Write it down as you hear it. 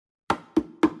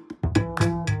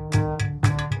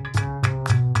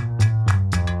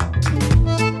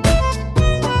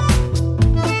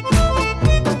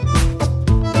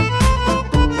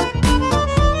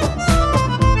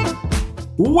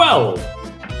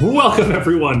Welcome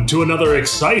everyone to another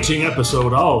exciting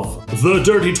episode of the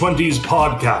Dirty 20s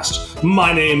podcast.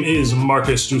 My name is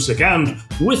Marcus Dusek, and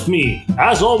with me,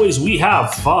 as always, we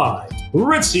have 5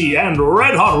 ritzy and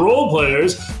red-hot role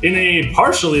players in a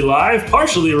partially live,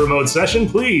 partially remote session.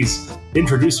 Please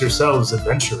introduce yourselves,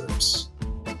 adventurers.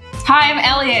 Hi, I'm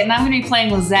Elliot, and I'm going to be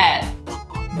playing Lizette.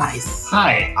 Nice.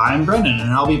 Hi, I'm Brennan, and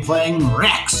I'll be playing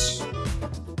Rex.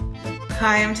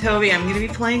 Hi, I'm Toby. I'm going to be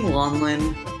playing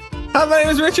Lonlin. Hi, my name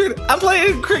is Richard. I'm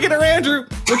playing Cricketer Andrew.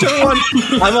 Whichever one.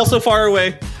 I'm also far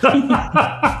away.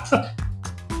 Hi,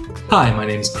 my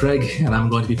name is Craig, and I'm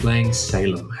going to be playing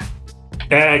Salem.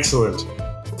 Excellent.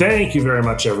 Thank you very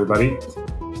much, everybody.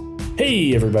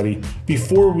 Hey, everybody.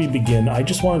 Before we begin, I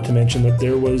just wanted to mention that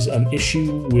there was an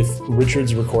issue with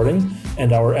Richard's recording,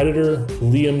 and our editor,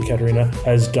 Liam Katerina,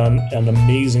 has done an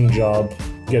amazing job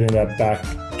getting that back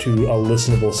to a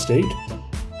listenable state.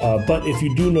 But if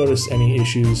you do notice any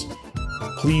issues,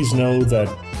 please know that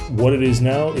what it is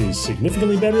now is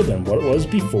significantly better than what it was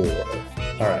before.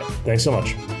 All right. Thanks so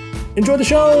much. Enjoy the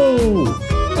show!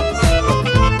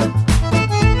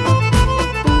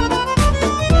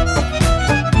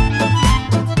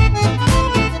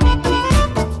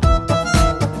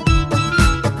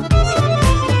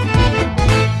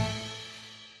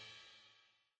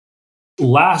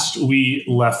 Last we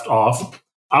left off,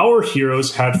 our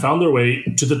heroes had found their way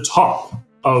to the top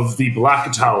of the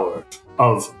Black Tower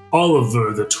of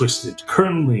Oliver the Twisted,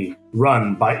 currently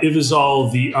run by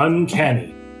Ivizal the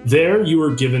Uncanny. There you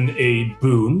were given a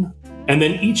boon, and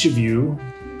then each of you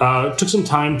took some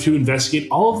time to investigate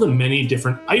all of the many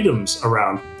different items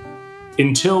around,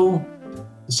 until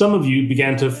some of you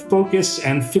began to focus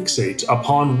and fixate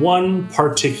upon one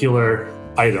particular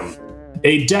item,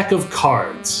 a deck of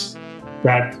cards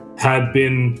that had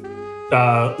been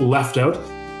left out,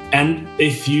 and a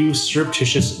few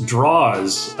surreptitious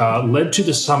draws led to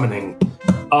the summoning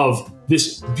of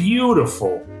this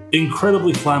beautiful,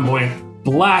 incredibly flamboyant,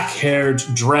 black-haired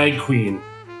drag queen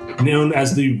known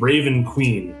as the Raven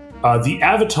Queen, the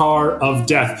avatar of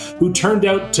death, who turned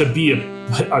out to be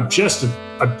just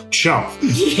a chump.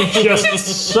 Just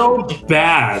so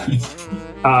bad.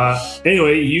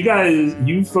 Anyway,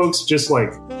 you folks just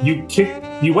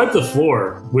you wiped the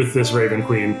floor with this Raven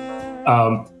Queen,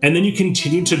 and then you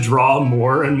continued to draw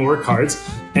more and more cards,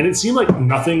 and it seemed like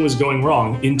nothing was going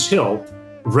wrong until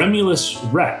Remulus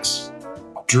Rex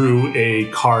drew a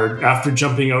card after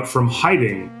jumping out from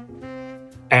hiding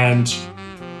and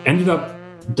ended up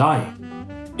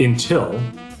dying until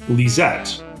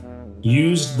Lizette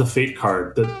used the fate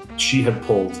card that she had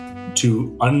pulled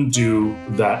to undo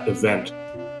that event.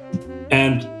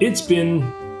 And it's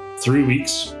been 3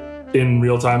 weeks in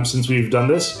real time since we've done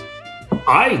this.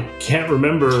 I can't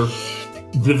remember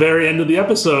the very end of the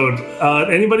episode.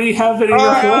 Anybody have any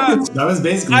recollections? That was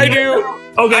basically I do.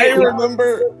 Okay. I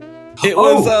remember. It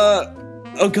was,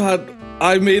 oh god,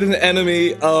 I made an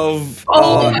enemy of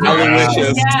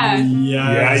Aloysius. Yeah.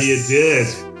 Yeah, you did.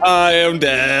 I am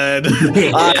dead.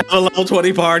 I have a level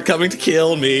 20 bard coming to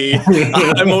kill me.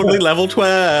 I'm only level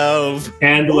 12.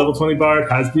 And the level 20 bard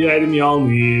has the item y'all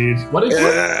need. What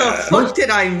the fuck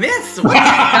did I miss? What the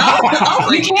hell? Oh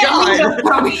my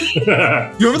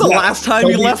god. You remember the last time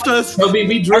you left us?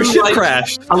 We drew Our ship like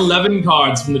crashed. 11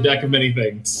 cards from the deck of many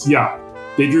things. Yeah,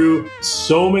 they drew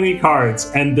so many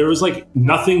cards, and there was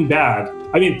nothing bad.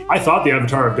 I mean, I thought the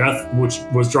Avatar of Death, which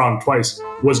was drawn twice,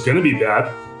 was going to be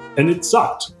bad, and it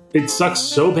sucked. It sucks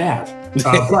so bad.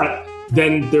 But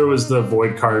then there was the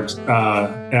Void card,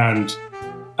 and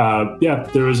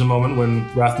there was a moment when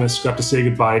Rathmus got to say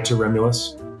goodbye to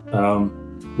Remulus,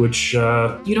 which...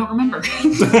 You don't remember.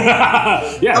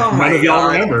 None of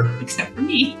y'all remember. Except for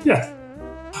me. Yeah.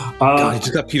 God, he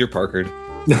just got Peter Parkered.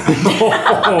 I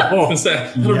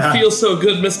don't feel so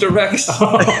good, Mr. Rex.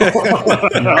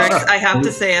 Rex, I have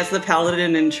to say, as the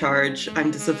paladin in charge,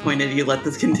 I'm disappointed you let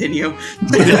this continue.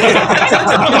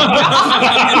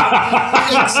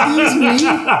 Excuse me?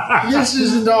 This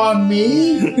isn't on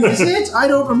me, is it? I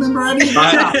don't remember anything.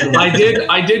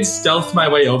 I did stealth my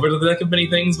way over to the deck of many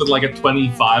things with a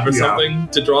 25 or something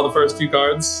to draw the first 2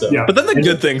 cards. So. Yeah. But then the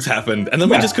good things happened, and then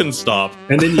we just couldn't stop.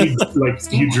 And then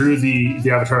you drew the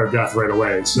Avatar of Death right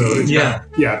away. So it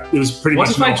was pretty much.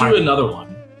 What if I drew another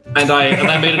one, and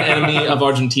I made an enemy of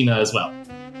Argentina as well?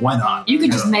 Why not? You can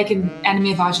just make an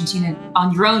enemy of Argentina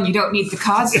on your own. You don't need the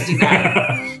cards to do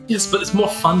that. Yes, but it's more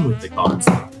fun with the cards.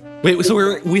 Wait,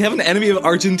 so we have an enemy of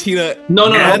Argentina?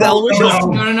 No. And Aloysius?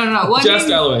 No. What Just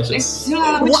Aloysius.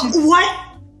 What?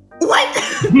 What?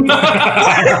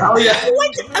 Oh yeah.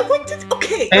 What did,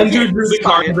 okay. Andrew okay, drew the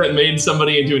fine. card that made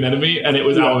somebody into an enemy, and it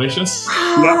was Aloysius.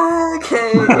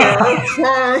 Okay,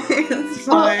 yeah, it's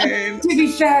fine. To be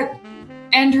fair,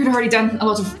 Andrew had already done a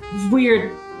lot of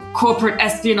weird corporate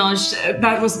espionage.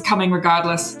 That was coming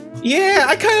regardless. Yeah,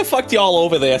 I kind of fucked y'all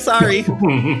over there. Sorry.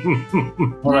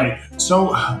 All right.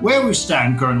 So where we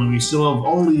stand currently, we still have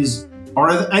all these.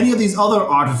 Are there any of these other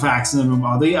artifacts in the room?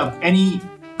 Are they of any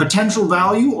potential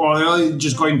value, or are they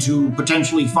just going to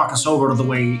potentially fuck us over the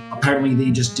way apparently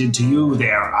they just did to you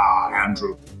there,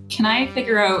 Andrew? Can I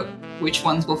figure out which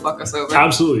ones will fuck us over?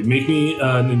 Absolutely. Make me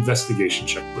an investigation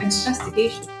check, please.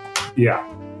 Investigation. Yeah.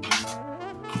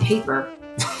 Paper.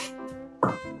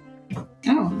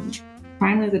 Oh.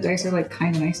 Finally, the dice are like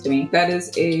kind of nice to me. That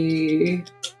is a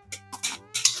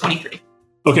 23.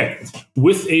 Okay.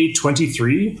 With a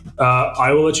 23,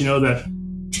 I will let you know that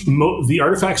the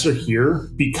artifacts are here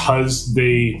because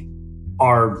they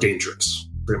are dangerous,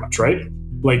 pretty much, right?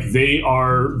 Like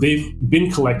they've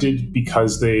been collected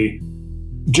because they,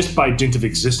 just by dint of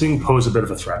existing, pose a bit of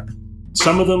a threat.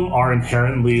 Some of them are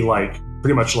inherently like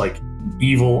pretty much like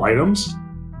evil items.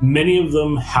 Many of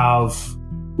them have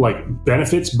like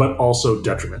benefits, but also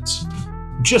detriments.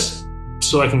 Just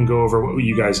so I can go over what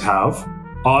you guys have,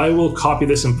 I will copy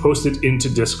this and post it into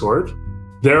Discord.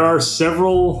 There are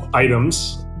several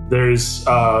items. There is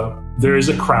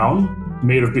a crown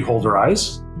made of beholder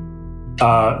eyes.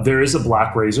 There is a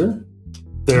black razor.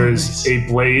 There is a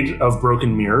blade of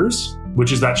broken mirrors,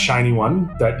 which is that shiny one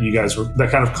that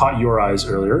that kind of caught your eyes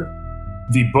earlier.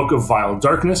 The Book of Vile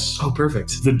Darkness. Oh,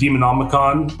 perfect. The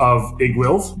Demonomicon of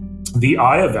Igwilv. The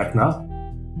Eye of Vecna.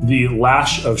 The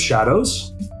Lash of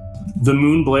Shadows. The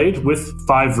Moonblade with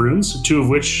 5 runes, 2 of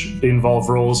which involve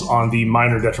rolls on the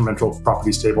minor detrimental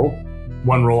properties table.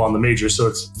 1 roll on the major, so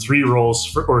it's 2 rolls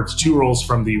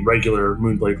from the regular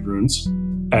Moonblade runes,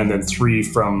 and then 3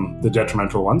 from the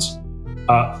detrimental ones.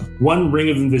 1 ring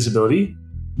of invisibility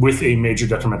with a major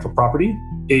detrimental property,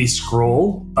 a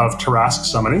scroll of Tarask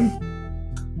summoning,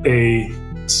 a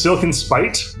silken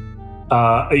spite,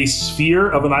 a sphere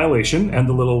of annihilation, and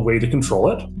the little way to control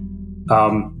it.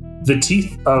 The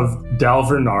teeth of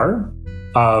Dalvernar,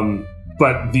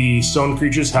 but the stone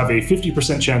creatures have a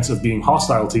 50% chance of being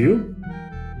hostile to you.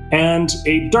 And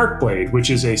a dark blade,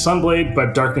 which is a sunblade,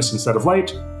 but darkness instead of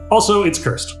light. Also, it's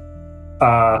cursed.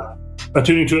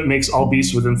 Attuning to it makes all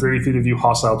beasts within 30 feet of you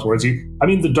hostile towards you. I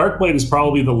mean, the dark blade is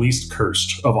probably the least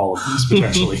cursed of all of these,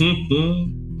 potentially.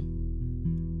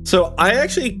 So I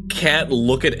actually can't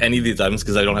look at any of these items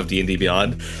because I don't have D&D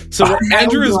Beyond. So what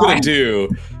Andrew is going to do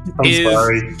I'm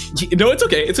sorry. No, it's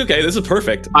okay. It's okay. This is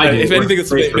perfect. If anything,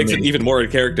 it makes it even more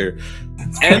in character.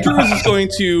 Andrew is just going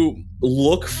to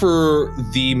look for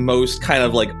the most kind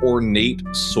of like ornate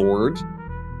sword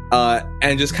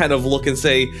and just kind of look and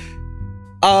say, which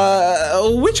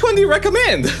one do you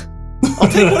recommend? I'll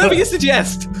take whatever you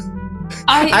suggest.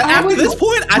 After this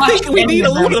point, I think we need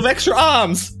a little bit of extra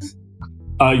arms.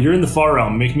 You're in the far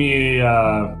realm. Make me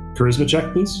a charisma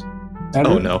check, please.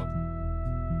 Andrew? Oh no.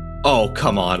 Oh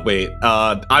come on! Wait.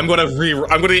 I'm gonna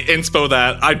inspo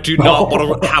that. I do not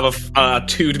want to have a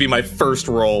 2 to be my first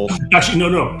roll. Actually,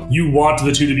 no. You want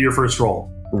the 2 to be your first roll.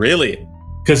 Really?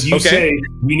 Because you say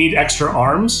we need extra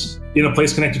arms in a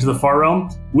place connected to the far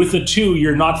realm. With the 2,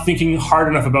 you're not thinking hard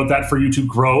enough about that for you to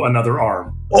grow another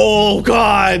arm. Oh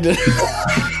God!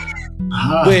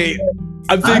 Wait.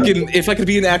 I'm thinking if I could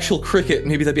be an actual cricket,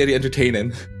 maybe that'd be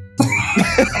entertaining.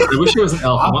 I wish it was an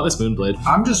elf. I want this Moonblade.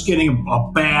 I'm just getting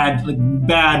a bad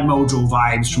mojo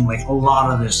vibes from like a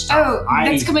lot of this stuff. Oh,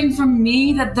 that's coming from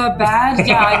me. That they're bad.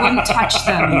 Yeah, I wouldn't touch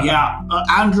them. Yeah,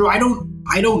 Andrew, I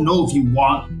don't know if you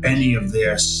want any of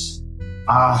this.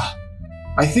 I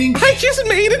think I just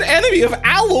made an enemy of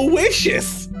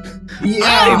Aloysius.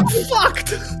 Yeah, I'm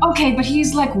fucked. Okay, but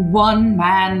he's like one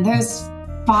man. There's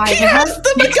 5. He has the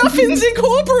MacGuffins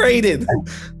Incorporated.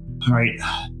 All right.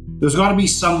 There's got to be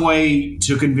some way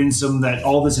to convince him that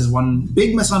all this is one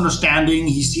big misunderstanding.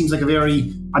 He seems like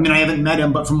I haven't met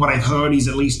him, but from what I've heard, he's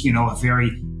at least, a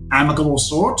very amicable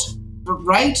sort,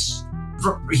 right?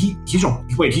 He's your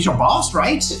boss,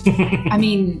 right? I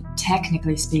mean,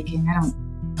 technically speaking, I don't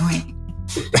know anything.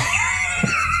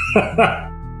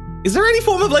 Is there any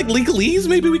form of like legalese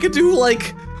maybe we could do?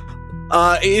 Like,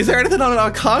 is there anything on our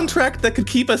contract that could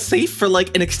keep us safe for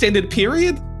like an extended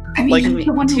period? I mean, like, he's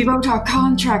the one who wrote our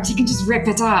contract. He can just rip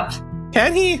it up.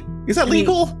 Can he? Is that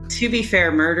legal? To be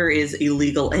fair, murder is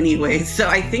illegal anyway, so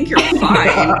I think you're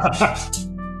fine.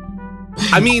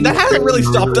 I mean, that hasn't really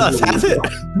stopped us, has it?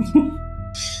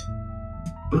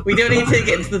 We don't need to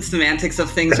get into the semantics of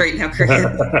things right now,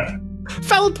 Cricket.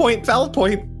 Valid point.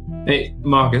 Hey,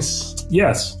 Marcus.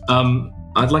 Yes.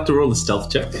 I'd like to roll a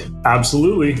stealth check.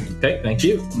 Absolutely. Okay, thank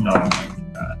you. No.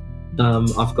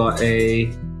 I've got a...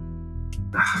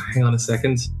 Hang on a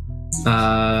second.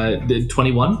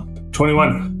 21.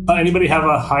 21. Anybody have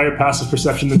a higher passive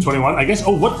perception than 21? I guess.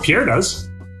 Oh, what Pierre does.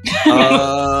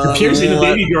 Pierre's in a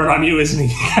baby girl on you, isn't he?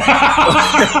 He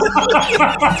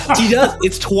does.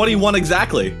 It's 21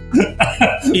 exactly.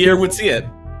 Pierre would see it.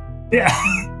 Yeah.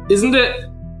 Isn't it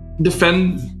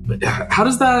defend? How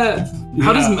does that?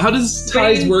 How does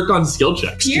ties work on skill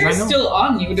checks? Pierre's still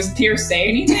on you. Does Pierre say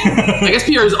anything? I guess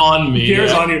Pierre's on me.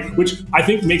 Pierre's on you, which I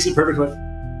think makes it perfect.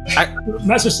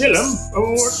 Master Salem,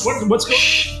 what's going?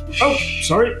 Oh,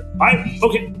 sorry.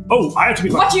 Okay. Oh, I have to be.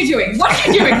 What are you doing? What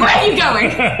are you doing? Where are you going?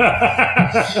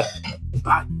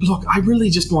 Look, I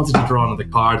really just wanted to draw another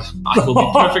card. I will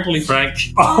be perfectly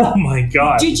frank. Oh my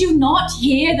god! Did you not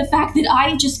hear the fact that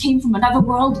I just came from another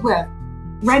world where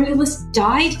Remulus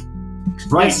died?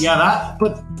 Right. Yes. Yeah. That.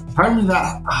 But apparently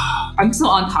that. I'm still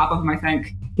on top of him, I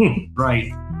think.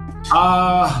 Right.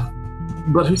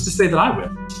 But who's to say that I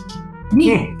will?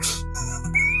 Me.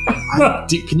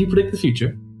 Can you predict the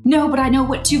future? No, but I know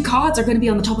what 2 cards are going to be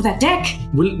on the top of that deck.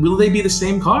 Will they be the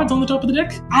same cards on the top of the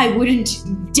deck? I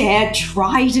wouldn't dare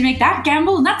try to make that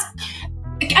gamble, and that's...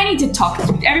 I need to talk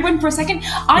to everyone for a second.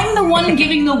 I'm the one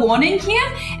giving the warning here.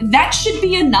 That should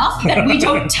be enough that we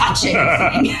don't touch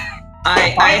anything.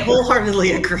 I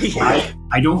wholeheartedly agree.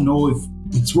 I don't know if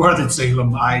it's worth it,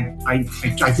 Salem. I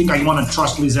think I want to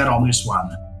trust Lizette on this one.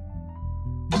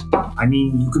 I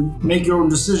mean, you can make your own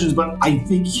decisions, but I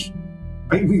think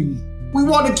we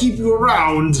want to keep you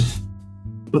around.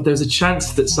 But there's a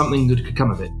chance that something good could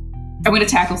come of it. I'm going to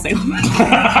tackle Salem.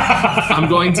 I'm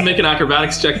going to make an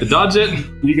acrobatics check to dodge it.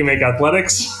 You can make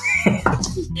athletics.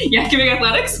 Yeah, can we make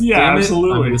athletics? Yeah, Damn it. I'm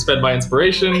absolutely. going to spend my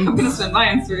inspiration. I'm going to spend my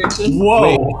inspiration.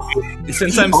 Whoa!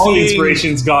 Since I'm All the seeing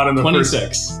inspiration's gone in the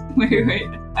 26. Wait.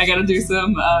 I gotta do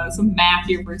some math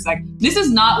here for a sec. This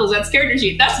is not Lizette's character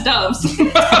sheet. That's Dove's. I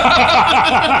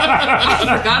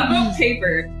forgot about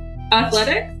paper.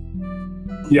 Athletics?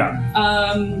 Yeah.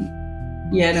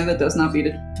 Yeah, no, that does not beat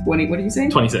a 20. What are you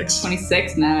saying? 26.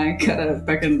 26? Nah, I gotta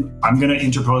fucking... I'm going to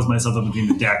interpose myself in between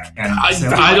the deck and...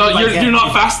 You're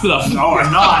not fast enough. No,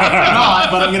 I'm not,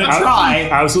 but I'm going to try.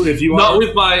 Absolutely, if you want. Not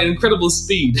with my incredible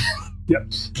speed.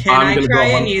 Yep. Can I try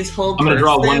and use hold person? I'm going to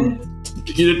draw one.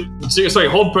 Sorry,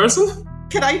 hold person?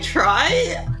 Can I try?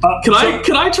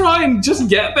 Can I try and just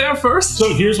get there first?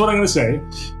 So here's what I'm going to say.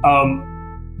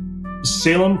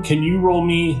 Salem, can you roll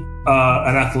me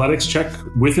an athletics check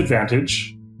with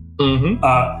advantage?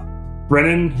 Mm-hmm.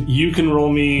 Brennan, you can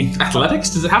roll me...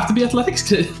 Athletics? Does it have to be athletics?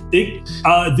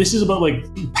 This is about, like,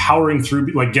 powering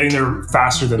through, like, getting there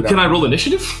faster than that. Can I roll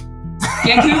initiative?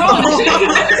 Yeah, can you roll initiative?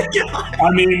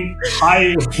 I mean,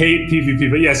 I hate PvP,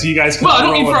 but yes, you guys can Well, I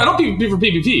don't mean for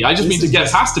PvP. I just mean to get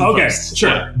past him first. Sure.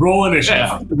 Yeah. Roll initiative.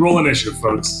 Yeah. Roll initiative,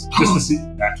 folks. Just to see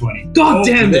that 20. God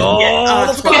damn it!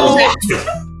 Oh,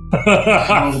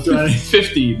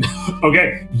 15.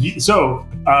 Okay, so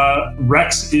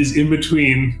Rex is in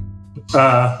between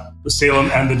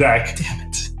Salem and the deck. Damn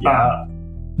it.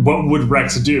 What would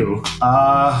Rex do?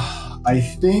 I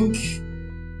think...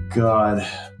 God...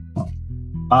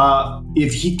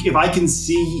 if I can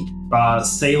see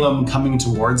Salem coming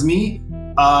towards me,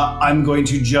 I'm going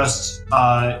to just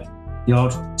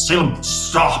Salem,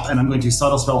 stop, and I'm going to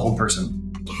subtle spell hold person.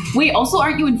 Wait, also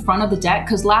aren't you in front of the deck?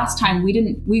 Because last time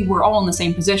we were all in the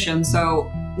same position, so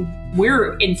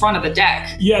we're in front of the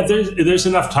deck. Yeah, there's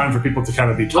enough time for people to kind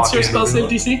of be talking. What's your spell save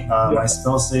DC? My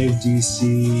spell save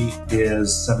DC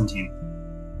is 17.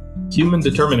 Human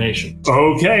determination.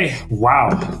 Okay,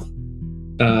 wow.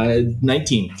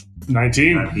 19.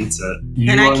 19. That beats it.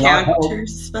 Can I counter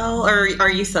spell, or are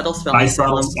you subtle spell? I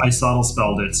subtle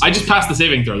spelled it. I just passed the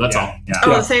saving throw, that's all. Yeah.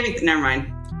 Oh, the saving. Never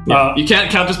mind. Yeah. You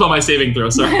can't counter spell my saving throw,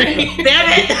 sorry.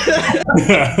 Damn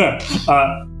it!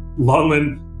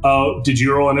 Longman, did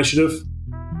you roll initiative?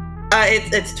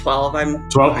 It's 12. I'm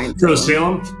 12. fine. So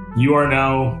Salem, you are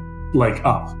now like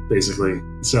up, basically.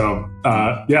 So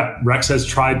Rex has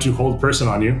tried to hold person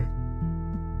on you.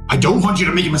 I don't want you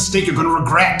to make a mistake you're going to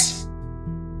regret.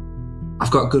 I've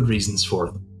got good reasons for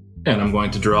it. And I'm going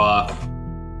to draw...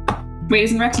 Wait,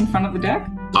 isn't Rex in front of the deck?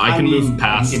 I can move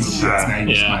past. It's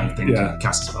my thing to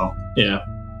cast a spell. Yeah.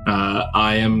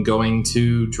 I am going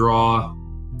to draw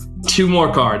 2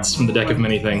 more cards from the deck of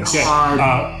many things.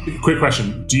 Okay. Quick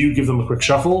question. Do you give them a quick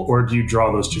shuffle, or do you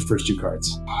draw those first two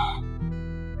cards?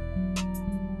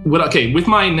 With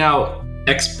my now...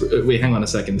 wait, hang on a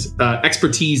second.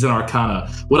 Expertise in Arcana,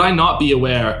 would I not be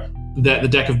aware that the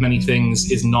deck of many things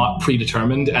is not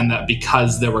predetermined, and that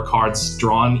because there were cards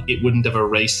drawn, it wouldn't have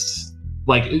erased.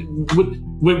 Like,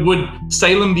 would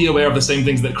Salem be aware of the same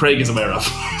things that Craig is aware of?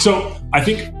 So I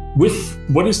think with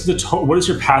what is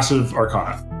your passive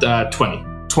Arcana? 20.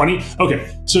 20.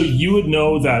 Okay, so you would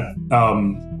know that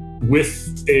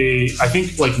with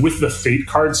the Fate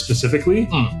card specifically,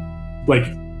 like.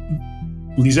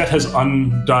 Lisette has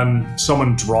undone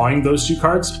someone drawing those 2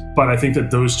 cards, but I think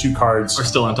that those 2 cards Are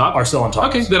still on top?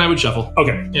 Okay, then I would shuffle.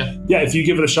 Okay. Yeah. Yeah, if you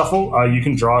give it a shuffle, you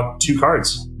can draw 2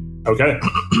 cards. Okay.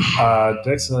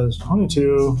 Dex says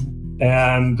 22,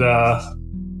 and...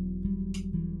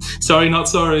 Sorry, not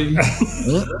sorry.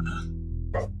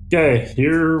 Okay,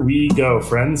 here we go,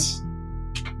 friends.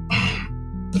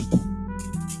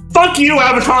 Fuck you,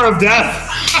 Avatar of Death!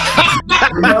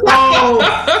 No!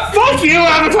 Fuck you,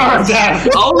 Avatar of Death!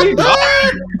 I'll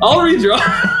redraw.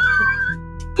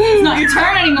 It's not your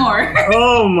turn anymore.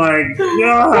 Oh my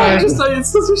god! I just say it's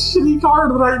such a shitty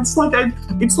card that it's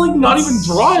like not even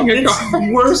drawing a card.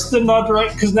 It's worse than not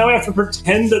drawing, because now I have to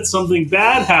pretend that something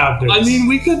bad happened. I mean,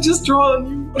 we could just draw a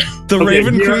new. The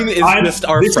Raven Queen is just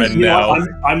our friend now.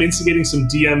 I'm instigating some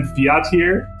DM fiat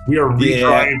here. We are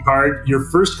redrawing a card. Your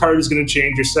first card is going to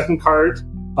change. Your second card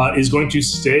is going to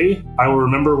stay. I will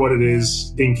remember what it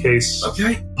is in case.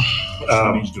 Okay.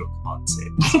 I need to do a con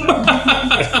save.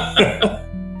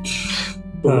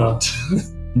 What?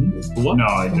 No,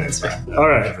 it's fine. All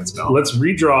right, let's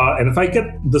redraw. And if I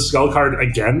get the skull card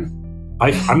again,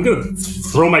 I'm going to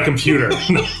throw my computer.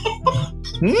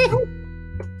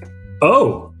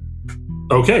 Oh,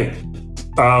 okay.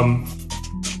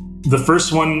 The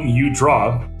first one you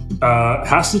draw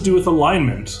has to do with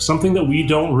alignment, something that we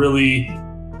don't really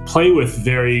play with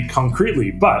very concretely,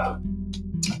 but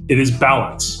it is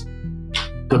balance.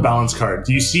 The balance card.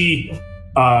 Do you see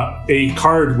a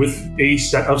card with a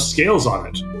set of scales on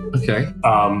it? Okay.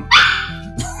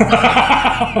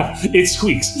 It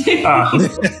squeaks.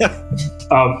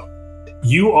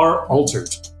 You are altered.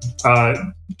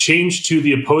 Change to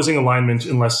the opposing alignment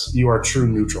unless you are true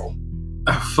neutral.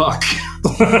 Oh, fuck.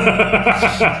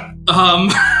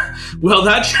 Well,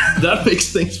 that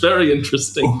makes things very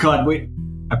interesting. Oh god, wait.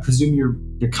 I presume you're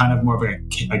kind of more of a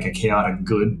chaotic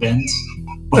good bent.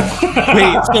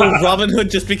 Wait, so Robin Hood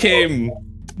just became...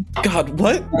 God,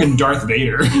 what? And Darth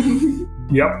Vader.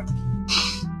 Yep.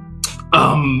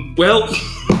 Well...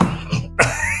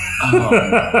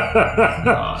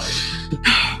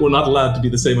 We're not allowed to be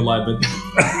the same alignment.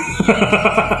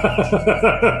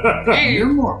 Hey,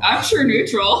 I'm sure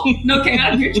neutral. No,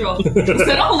 chaotic neutral.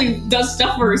 That only does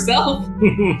stuff for herself.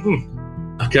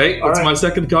 Okay, what's my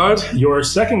second card? Your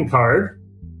second card,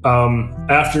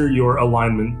 after your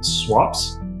alignment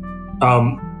swaps,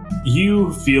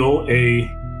 you feel a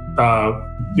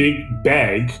big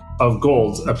bag of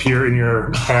gold appear in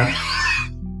your hand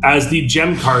as the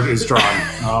gem card is drawn.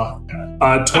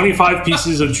 25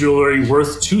 pieces of jewelry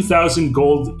worth 2,000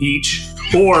 gold each,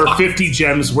 or 50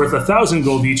 gems worth 1,000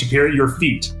 gold each appear at your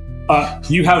feet.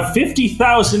 You have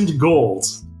 50,000 gold.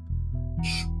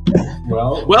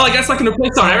 Well, I guess I can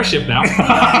replace our airship now.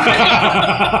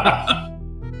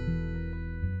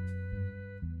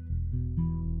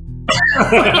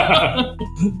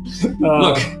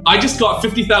 Look, I just got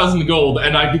 50,000 gold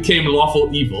and I became lawful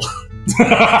evil.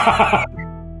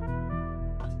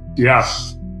 Yeah.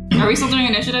 Are we still doing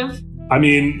initiative? I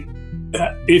mean,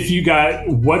 if you got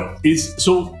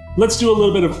so let's do a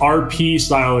little bit of RP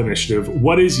style initiative.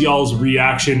 What is y'all's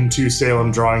reaction to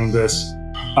Salem drawing this?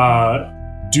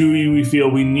 Do we feel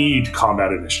we need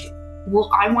combat initiative? Well,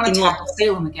 I want to tackle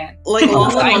Salem again. Like,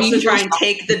 Lachlan wants to try and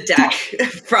take the deck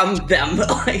from them.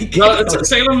 Like, no,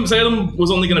 Salem was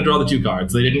only going to draw the 2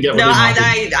 cards. They didn't get. No,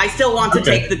 I still want to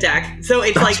take the deck. So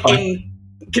it's That's like fine. in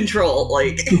control.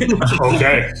 Like,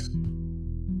 Okay.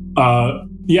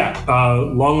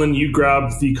 Longland, you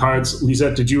grab the cards.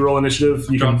 Lisette, did you roll initiative?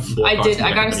 I did.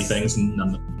 I got many things, and none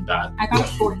of them bad. I got a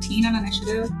 14 on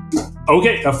initiative.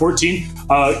 Okay, a 14.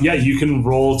 You can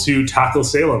roll to tackle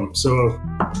Salem. So,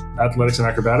 athletics and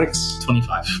acrobatics.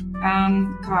 25.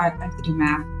 God, I have to do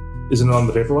math. Isn't it on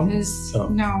the paper one?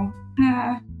 No.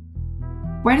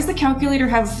 Why does the calculator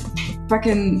have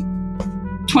fucking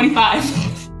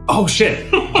 25? Oh shit!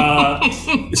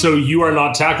 So you are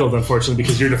not tackled, unfortunately,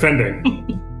 because you're defending.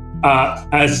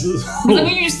 Does that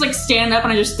mean you just like stand up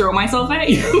and I just throw myself at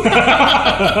you?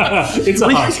 It's a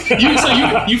hug.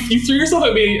 You threw yourself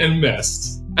at me and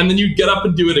missed, and then you get up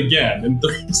and do it again and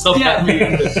throw yourself at me.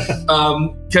 And,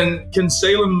 can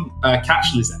Salem catch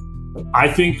Lisette? I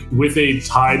think with a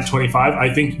tied 25,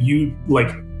 I think you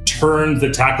like turn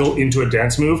the tackle into a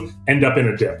dance move, end up in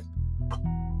a dip.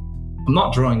 I'm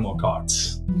not drawing more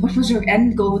cards. What was your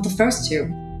end goal with the first two?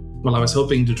 Well, I was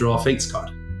hoping to draw a Fates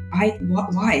card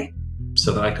Why?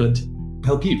 so that I could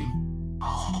help you.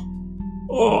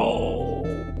 Oh.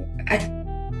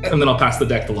 And then I'll pass the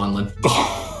deck to Lonlin.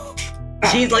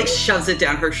 She like shoves it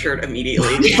down her shirt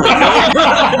immediately.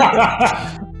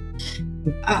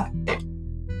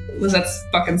 Lizette's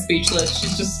fucking speechless.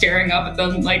 She's just staring up at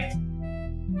them like...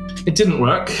 It didn't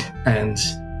work, and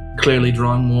clearly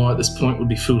drawing more at this point would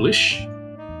be foolish.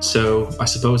 So I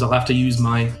suppose I'll have to use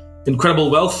my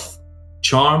incredible wealth,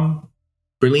 charm,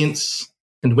 brilliance,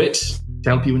 and wit to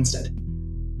help you instead.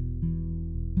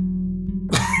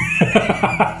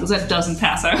 Lizette doesn't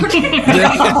pass out.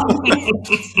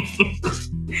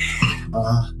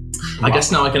 I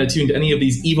guess now I can attune to any of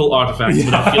these evil artifacts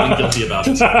without feeling guilty about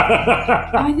it.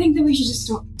 I think that we should just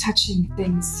stop touching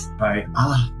things. I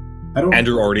don't.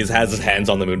 Andrew already has his hands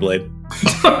on the Moonblade.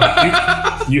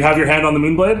 You have your hand on the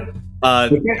Moonblade?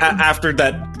 After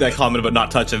that comment about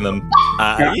not touching them.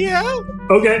 Yeah.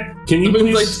 Okay. Can you The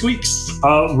Moonblade please squeaks.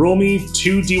 roll me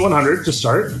 2d100 to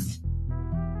start?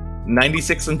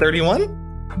 96 and 31?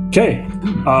 Okay.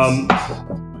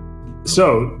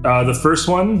 So the first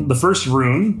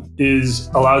rune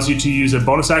allows you to use a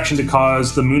bonus action to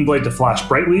cause the Moonblade to flash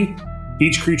brightly.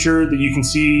 Each creature that you can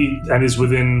see and is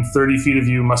within 30 feet of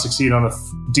you must succeed on a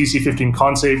DC 15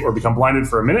 con save or become blinded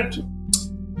for a minute.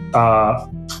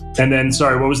 And then,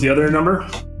 sorry, what was the other number?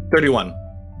 31.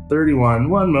 31.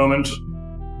 One moment.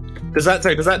 Does that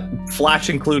flash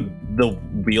include the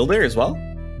wielder as well?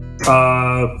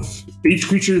 Each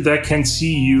creature that can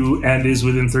see you and is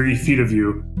within 30 feet of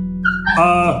you.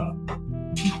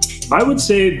 I would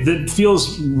say that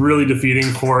feels really defeating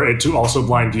for it to also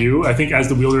blind you. I think as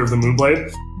the wielder of the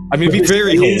Moonblade. I mean, it'd be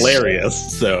very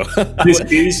hilarious, so. This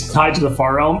is tied to the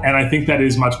Far Realm, and I think that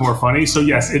is much more funny. So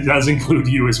yes, it does include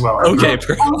you as well. Okay,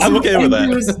 I'm okay with that.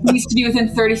 Andrew needs to be within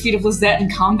 30 feet of Lizette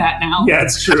in combat now. Yeah,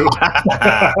 it's true.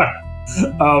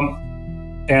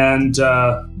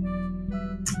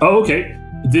 Okay.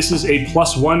 This is a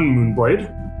 +1 Moonblade.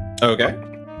 Okay.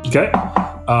 Okay.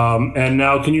 And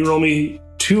now can you roll me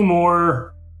two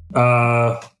more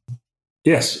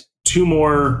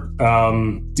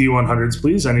D100s,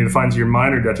 please? I need to find your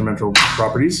minor detrimental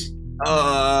properties.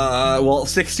 Well,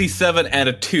 67 and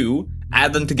a 2.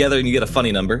 Add them together and you get a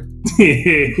funny number.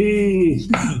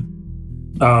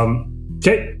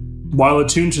 Okay. While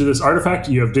attuned to this artifact,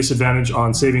 you have disadvantage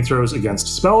on saving throws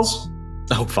against spells.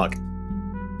 Oh, fuck.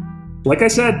 Like I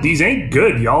said, these ain't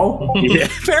good, y'all. Yeah,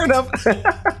 fair enough.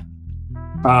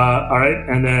 All right,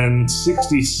 and then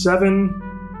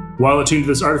 67. While attuned to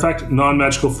this artifact,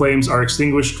 non-magical flames are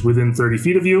extinguished within 30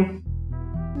 feet of you,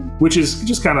 which is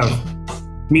just kind of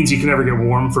means you can never get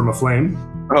warm from a flame.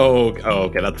 Oh,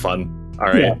 okay, that's fun. All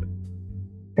right. Yeah.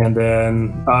 And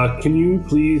then, can you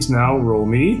please now roll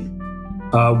me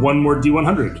one more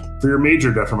D100 for your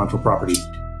major detrimental property?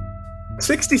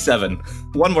 67.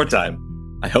 One more time.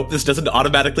 I hope this doesn't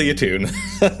automatically attune.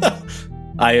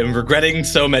 I am regretting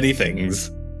so many things.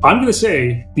 I'm going to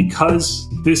say, because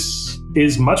this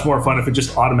is much more fun if it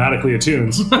just automatically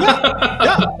attunes. It's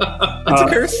a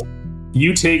curse.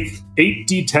 You take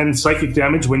 8d10 psychic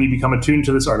damage when you become attuned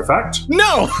to this artifact.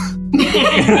 No!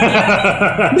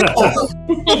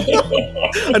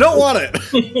 I don't want it.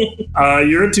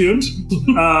 You're attuned.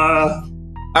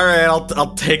 All right,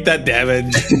 I'll take that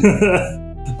damage.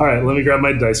 All right, let me grab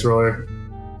my dice roller.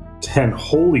 10.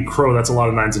 Holy crow, that's a lot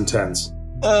of 9s and 10s.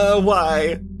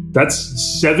 Why? That's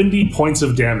 70 points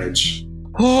of damage.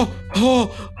 I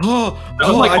do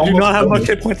not have much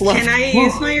hit points left. Can I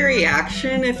use my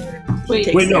reaction if Wait,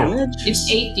 takes no. damage? It's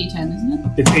 8d10, isn't it?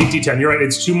 It's 8d10. You're right.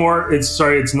 It's 2 more. It's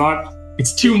not.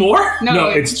 It's 2 more? No,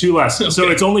 it's 2 less. Okay.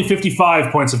 So it's only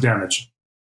 55 points of damage.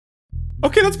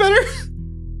 Okay, that's better.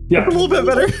 Yeah. A little bit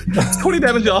better. It's 20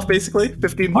 damage off, basically.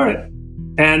 15. All right.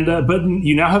 And but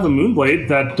you now have a Moonblade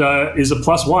that is a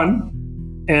 +1,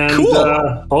 and Cool.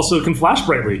 Also can flash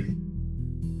brightly.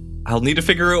 I'll need to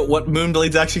figure out what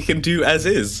Moonblades actually can do as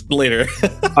is later.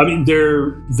 I mean,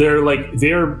 they're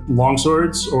long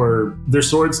swords, or they're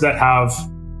swords that have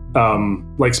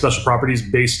like special properties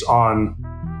based on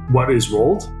what is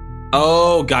rolled.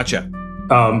 Oh, gotcha.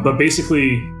 But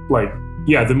basically, like,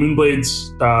 yeah, the Moonblades,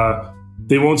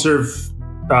 they won't serve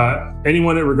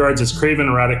anyone it regards as craven,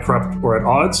 erratic, corrupt, or at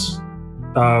odds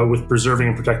with preserving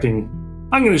and protecting.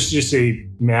 I'm going to just say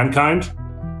mankind,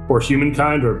 or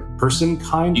humankind, or person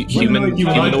kind. Humanoid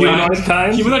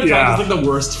kind. Humanoid Yeah. kind is like the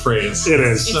worst phrase. It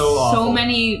is. So awful. So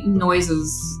many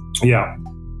noises. Yeah.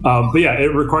 But yeah,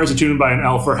 it requires attunement by an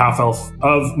elf or half elf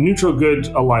of neutral good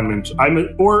alignment.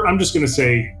 I'm just going to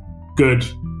say good.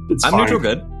 It's I'm fine. neutral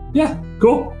good. Yeah,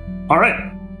 cool. All right.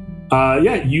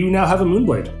 you now have a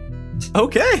Moonblade.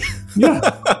 Okay. Yeah.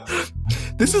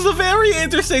 This is a very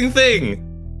interesting thing.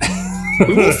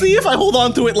 We will see if I hold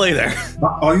on to it later.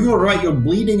 Are you alright? You're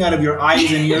bleeding out of your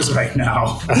eyes and ears right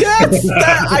now. Yes,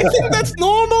 I think that's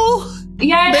normal.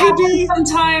 Yeah, it Maybe. happens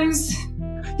sometimes.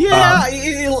 Yeah.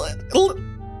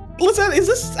 Listen, is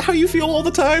this how you feel all the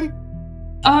time?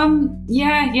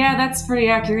 Yeah, that's pretty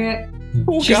accurate.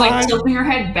 Oh, She's God. like tilting her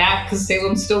head back because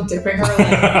Salem's still dipping her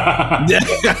leg.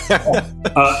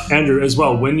 Andrew, as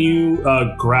well, when you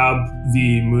grab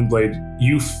the Moonblade,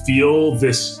 you feel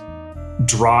this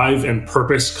drive and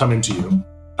purpose come into you.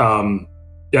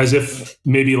 As if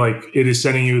maybe like it is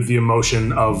sending you the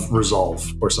emotion of resolve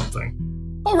or something.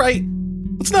 All right.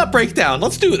 Let's not break down.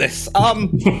 Let's do this.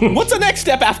 What's the next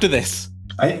step after this?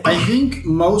 I think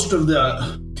most of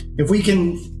if we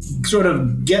can sort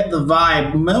of get the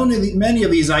vibe, many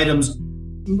of these items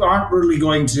aren't really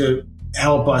going to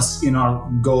help us in our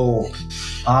goal.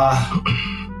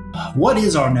 What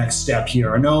is our next step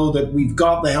here? I know that we've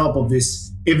got the help of this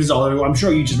Ivizal. I'm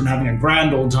sure you've just been having a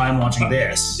grand old time watching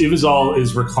this. Ivizal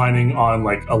is reclining on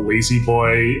like a lazy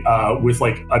boy with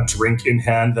like a drink in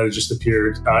hand that has just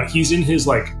appeared. He's in his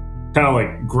like kind of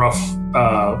like gruff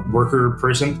worker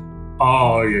person.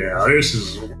 Oh yeah, this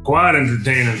is quite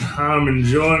entertaining. I'm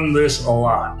enjoying this a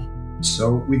lot.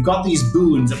 So we've got these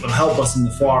boons that will help us in the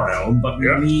Far Realm, but we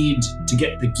need to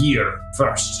get the gear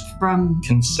first.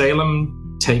 Can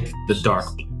Salem take the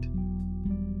Darkblade?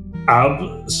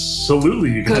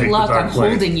 Absolutely, you can Good take luck, the I'm Dark Blade.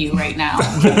 holding you right now.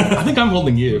 I think I'm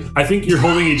holding you. I think you're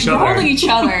holding each We're other. holding each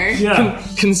other. Yeah.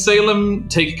 Can Salem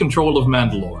take control of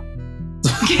Mandalore?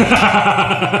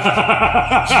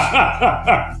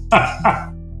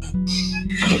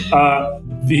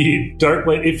 The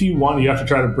Darkblade, if you want, you have to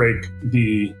try to break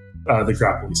the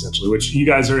grapple, essentially, which you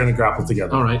guys are in a grapple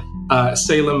together. All right.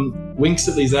 Salem winks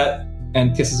at Lisette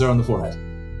and kisses her on the forehead.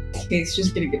 Okay, it's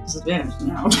just gonna get disadvantaged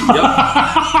now.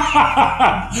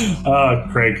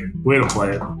 Craig, way to play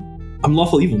it. I'm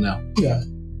lawful evil now.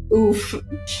 Oof.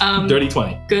 Dirty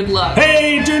 20. Good luck.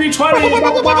 Hey, dirty 20! Meow,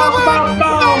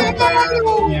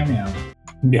 meow.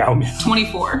 Meow, meow.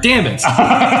 24. Damn it!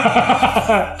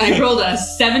 I rolled a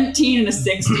 17 and a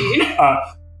 16.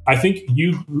 I think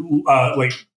you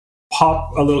like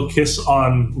pop a little kiss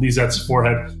on Lisette's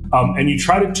forehead, and you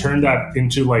try to turn that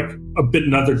into like a bit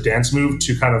another dance move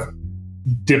to kind of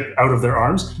dip out of their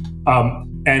arms.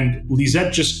 And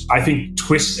Lisette just, I think,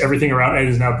 twists everything around and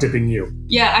is now dipping you.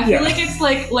 Yeah, I feel like it's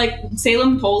like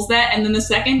Salem pulls that, and then the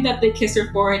second that they kiss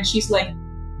her forehead, she's like,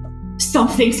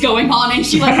 something's going on, and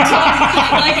she like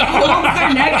holds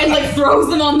their neck and like throws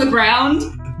them on the ground.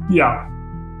 Yeah,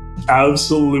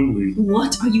 absolutely.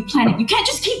 What are you planning? You can't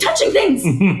just keep touching things.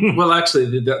 Well,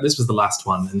 actually, this was the last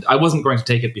one, and I wasn't going to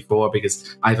take it before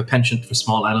because I have a penchant for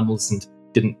small animals and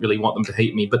didn't really want them to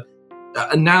hate me. But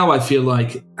now I feel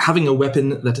like having a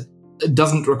weapon that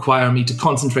doesn't require me to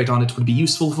concentrate on it would be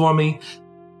useful for me.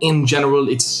 In general,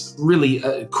 it's really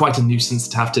quite a nuisance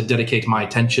to have to dedicate my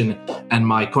attention and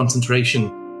my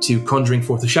concentration to conjuring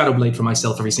forth a Shadow Blade for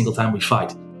myself every single time we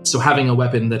fight. So having a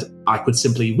weapon that I could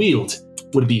simply wield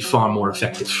would be far more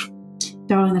effective.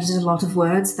 Darling, there's a lot of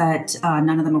words that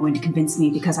none of them are going to convince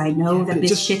me because I know that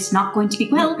this shit's not going to be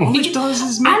well. All it does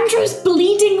is make... Andrew's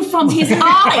bleeding from his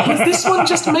eyes. This one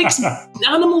just makes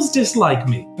animals dislike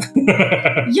me.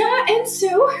 Yeah, and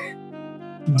so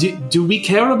Do we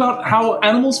care about how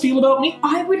animals feel about me?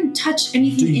 I wouldn't touch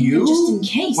anything Do in you? here just in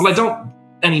case. Well, I don't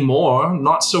anymore.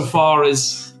 Not so far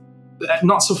as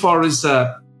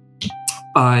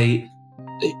I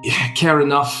care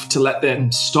enough to let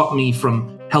them stop me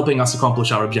from helping us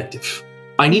accomplish our objective.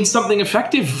 I need something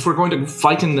effective if we're going to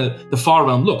fight in the Far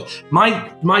Realm. Look,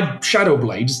 my Shadow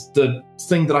Blades, the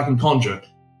thing that I can conjure,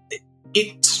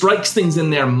 it strikes things in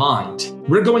their mind.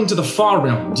 We're going to the Far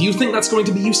Realm. Do you think that's going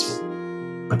to be useful?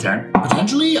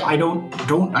 Potentially, I don't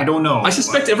know. I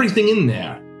suspect everything in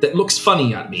there that looks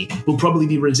funny at me will probably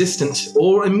be resistant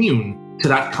or immune to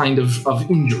that kind of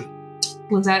injury.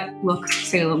 Lizette looks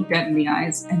Salem dead in the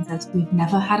eyes and says, "We've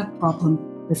never had a problem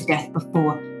with death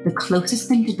before. The closest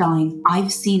thing to dying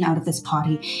I've seen out of this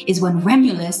party is when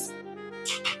Remulus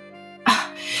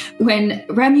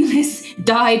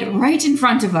died right in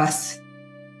front of us.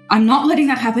 I'm not letting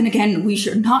that happen again. We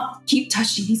should not keep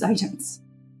touching these items."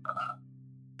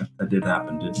 That did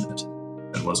happen, didn't it?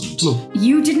 That wasn't...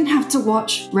 You didn't have to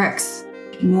watch Rex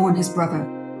mourn his brother.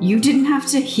 You didn't have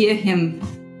to hear him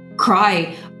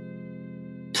cry.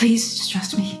 Please just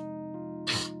trust me.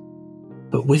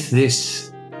 But with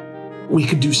this, we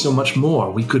could do so much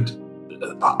more. We could...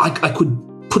 I could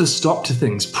put a stop to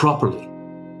things properly.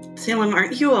 Salem,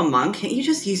 aren't you a monk? Can't you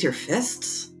just use your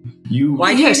fists?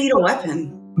 Why do you need a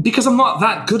weapon? Because I'm not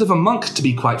that good of a monk, to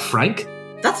be quite frank.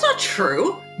 That's not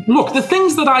true. Look, the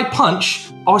things that I punch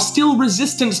are still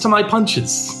resistant to my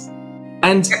punches.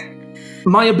 And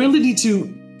my ability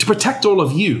to protect all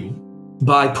of you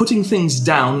by putting things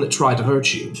down that try to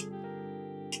hurt you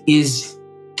is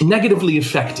negatively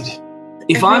affected.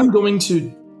 If I'm going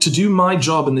to do my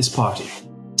job in this party,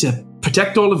 to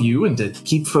protect all of you and to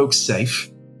keep folks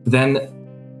safe, then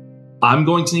I'm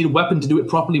going to need a weapon to do it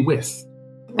properly with.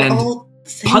 And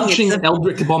punching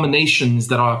Eldritch abominations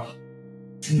that are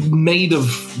made of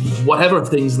whatever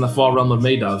things in the Far Realm are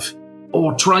made of,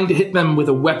 or trying to hit them with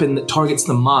a weapon that targets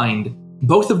the mind,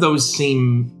 both of those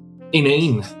seem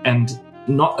inane and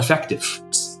not effective.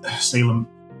 Salem,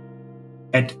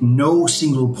 at no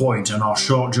single point on our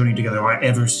short journey together have I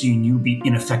ever seen you be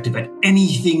ineffective at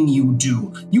anything you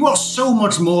do. You are so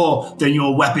much more than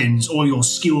your weapons or your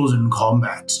skills in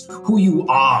combat. Who you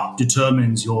are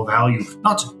determines your value,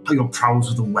 not how you're proud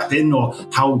of the weapon or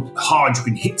how hard you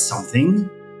can hit something.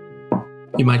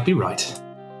 You might be right,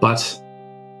 but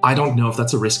I don't know if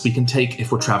that's a risk we can take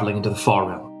if we're traveling into the Far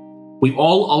Realm. We've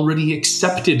all already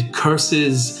accepted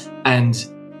curses and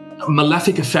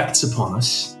malefic effects upon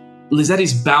us.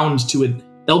 Lizetti's bound to an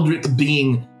eldritch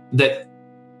being that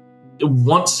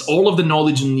wants all of the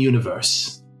knowledge in the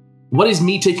universe. What is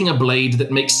me taking a blade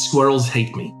that makes squirrels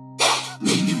hate me?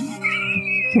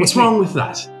 What's wrong with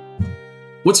that?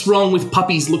 What's wrong with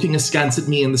puppies looking askance at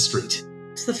me in the street?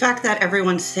 It's the fact that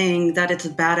everyone's saying that it's a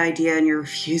bad idea and you're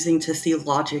refusing to see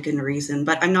logic and reason,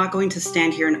 but I'm not going to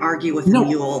stand here and argue with a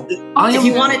mule. If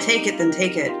you want to take it, then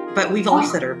take it. But we've all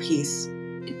said our piece.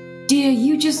 Dear,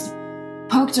 you just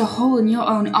poked a hole in your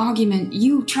own argument.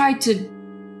 You tried to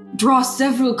draw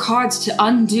several cards to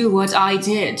undo what I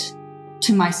did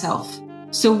to myself.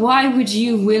 So why would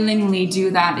you willingly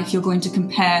do that if you're going to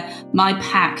compare my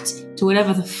pact to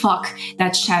whatever the fuck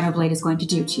that Shadow Blade is going to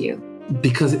do to you?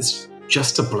 Because it's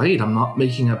just a blade. I'm not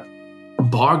making a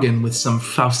bargain with some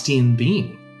Faustian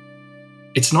being.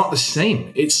 It's not the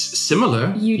same. It's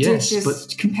similar. You did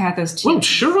just compare those two. Well,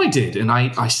 sure I did, and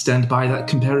I stand by that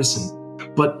comparison.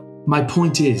 But my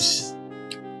point is,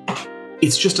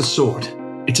 it's just a sword.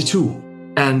 It's a tool.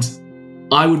 And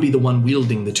I would be the one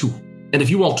wielding the tool. And if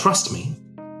you all trust me,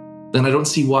 then I don't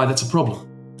see why that's a problem.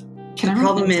 The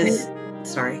problem is...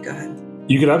 Sorry, go ahead.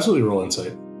 You could absolutely roll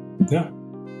insight. Yeah.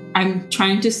 I'm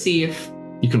trying to see if...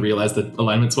 You can realize the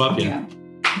alignment swap? Yeah.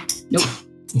 Nope.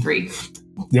 3.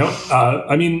 Yeah.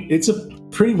 I mean, it's a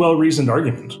pretty well-reasoned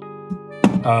argument.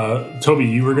 Toby,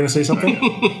 you were going to say something?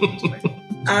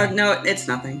 No, it's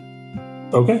nothing.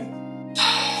 Okay.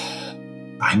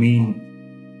 I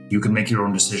mean, you can make your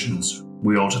own decisions.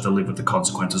 We all have to live with the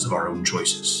consequences of our own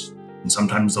choices. And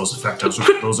sometimes those affect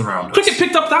those around us. Cricket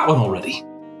picked up that one already.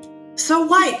 So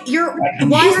what? His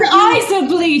eyes are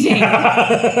bleeding.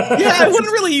 Yeah, I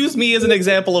wouldn't really use me as an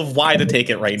example of why to take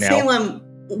it right now. Salem,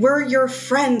 we're your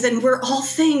friends, and we're all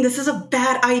saying this is a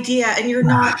bad idea, and you're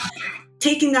not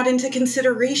taking that into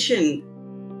consideration.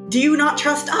 Do you not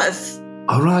trust us?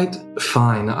 All right,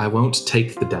 fine. I won't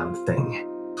take the damn thing.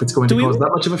 If it's going to cause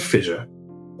that much of a fissure.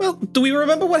 Well, do we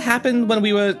remember what happened when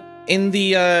we were in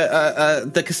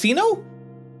the casino?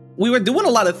 We were doing a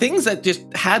lot of things that just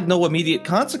had no immediate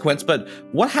consequence, but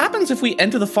what happens if we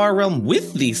enter the Far Realm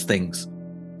with these things?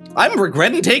 I'm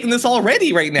regretting taking this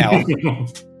already right now.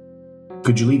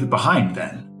 Could you leave it behind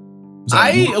then?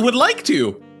 I would like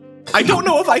to. I don't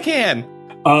know if I can.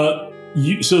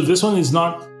 So this one is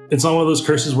not... It's not one of those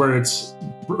curses where it's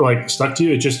like stuck to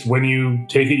you. It's just when you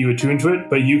take it, you attune to it,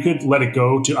 but you could let it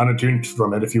go to unattune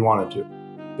from it if you wanted to,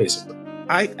 basically.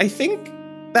 I think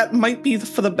that might be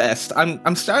for the best.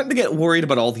 I'm starting to get worried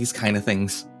about all these kind of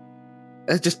things.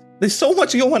 There's so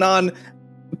much going on.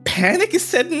 Panic is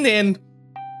setting in,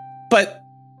 but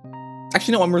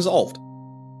actually, no, I'm resolved.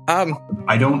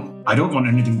 I don't want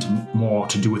anything more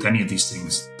to do with any of these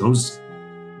things.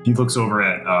 He looks over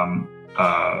at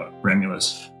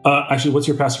Remulus. Actually, what's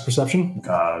your passive perception?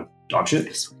 Dog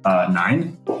shit.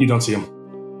 9. You don't see him.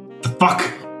 The fuck?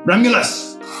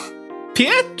 Remulus!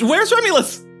 Pierre, where's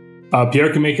Remulus?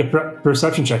 Pierre can make a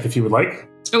perception check if you would like.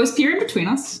 Oh, is Pierre in between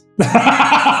us?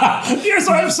 Yes,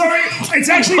 I'm sorry. It's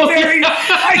actually very...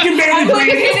 I can barely breathe.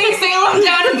 I'm hitting Salem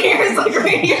down and Pierre's like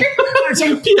right here.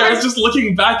 Pierre's just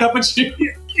looking back up at you.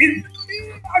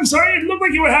 I'm sorry, it looked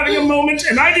like you were having a moment,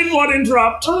 and I didn't want to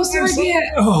interrupt. Oh, sorry,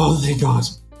 Pierre. Oh, thank God.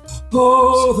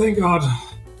 Oh, thank God.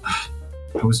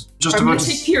 I was just I'm about going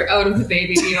to take Pierre out of the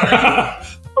baby VR.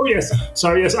 Oh, yes.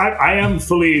 Sorry, yes. I am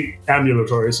fully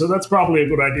ambulatory, so that's probably a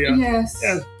good idea. Yes.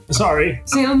 Sorry.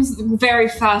 Salem's very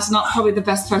fast, not probably the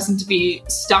best person to be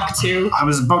stuck to. I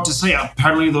was about to say,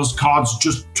 apparently those cards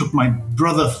just took my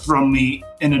brother from me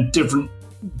in a different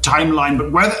timeline,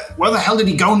 but where the hell did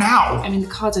he go now? I mean, the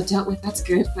cards are dealt with, that's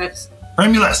good, but...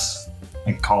 Remulus!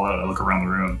 I call out, I look around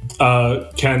the room.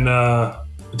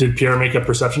 Did Pierre make a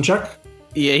perception check?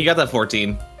 Yeah, he got that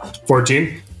 14.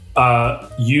 14.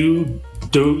 You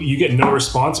get no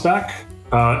response back,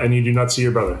 and you do not see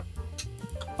your brother.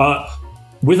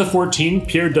 With a 14,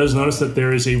 Pierre does notice that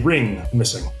there is a ring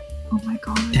missing. Oh my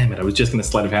god. Damn it, I was just going to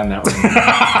sleight of hand that one.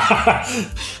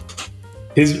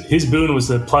 His boon was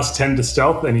the plus 10 to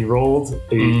stealth, and he rolled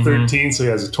a 13, so he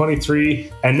has a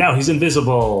 23, and now he's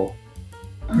invisible.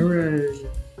 Hooray.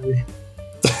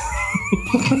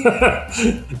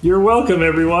 You're welcome,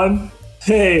 everyone.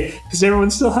 Hey, is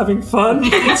everyone still having fun?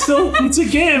 It's a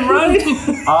game, right?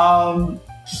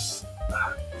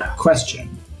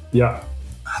 Question. Yeah.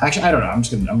 Actually, I don't know.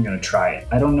 I'm gonna try it.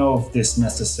 I don't know if this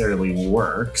necessarily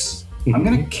works. I'm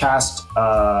gonna cast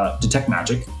Detect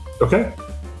Magic. Okay.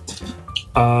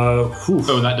 Oh,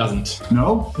 that doesn't.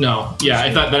 No? No. Yeah,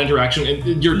 I thought that interaction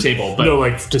in your table, but no,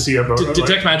 like to see a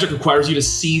Detect Magic requires you to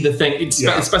see the thing. It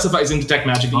specifies in Detect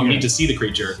Magic that you need to see the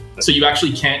creature. So you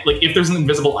actually can't, like, if there's an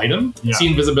invisible item, see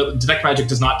invisibility. Detect Magic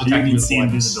does not detect you can see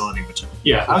items. invisibility, which I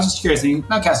was just curious.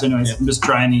 Not cast anyways. Yeah. I'm just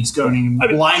trying. He's going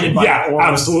blinded by the aura.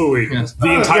 Absolutely. Yeah.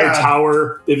 The entire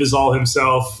tower, Ivizal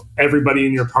himself, everybody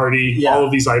in your party, all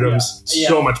of these items,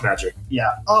 so much magic.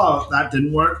 Yeah. Oh, that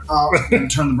didn't work.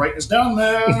 Turn the brightness down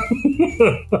there.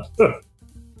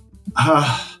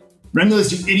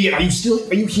 Remulus, you idiot!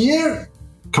 Are you here?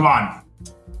 Come on.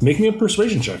 Make me a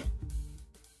persuasion check.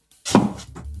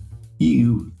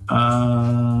 You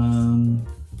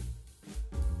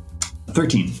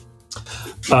 13.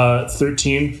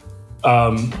 13.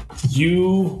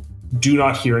 You do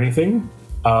not hear anything.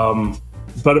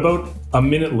 But about a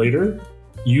minute later,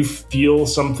 you feel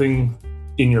something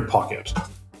in your pocket.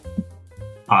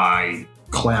 I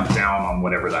clamp down on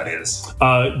whatever that is.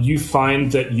 You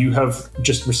find that you have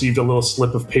just received a little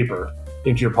slip of paper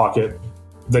into your pocket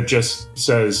that just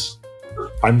says,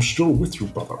 "I'm still with you,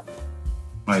 brother."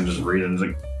 I just read it and it's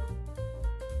like,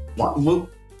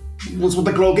 what's with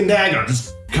the cloak and dagger?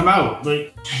 Just come out.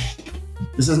 Like,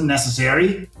 this isn't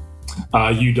necessary.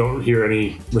 You don't hear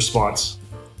any response.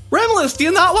 Remulus, do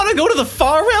you not want to go to the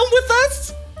far realm with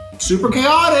us? Super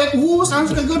chaotic. Ooh,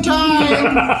 sounds like a good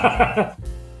time.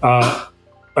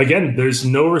 Again, there's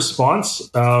no response.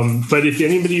 But if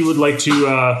anybody would like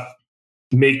to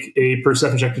make a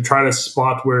perception check to try to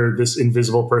spot where this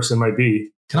invisible person might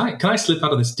be. Can I slip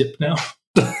out of this dip now?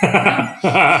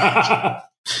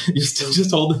 You still just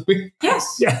holding me?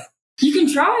 Yes. Yeah. You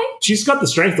can try. She's got the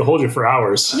strength to hold you for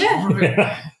hours.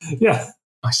 Yeah. Yeah.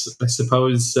 I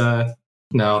suppose...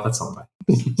 no, that's all right.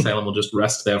 Salem will just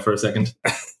rest there for a second.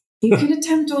 You can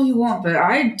attempt all you want, but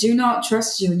I do not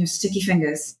trust you and your sticky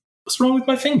fingers. What's wrong with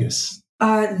my fingers?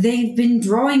 They've been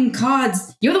drawing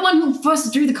cards. You're the one who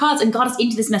first drew the cards and got us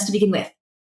into this mess to begin with.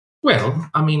 Well,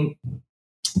 I mean,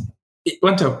 it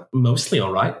went out mostly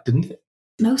all right, didn't it?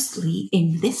 Mostly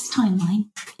in this timeline.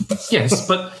 Yes,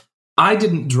 but I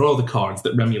didn't draw the cards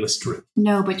that Remulus drew.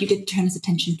 No, but you did turn his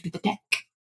attention to the deck.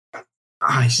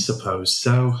 I suppose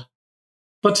so.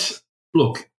 But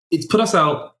look, it's put us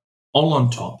out all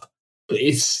on top.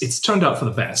 It's turned out for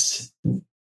the best.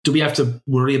 Do we have to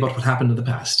worry about what happened in the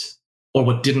past? Or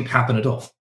what didn't happen at all?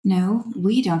 No,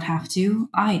 we don't have to.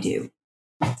 I do.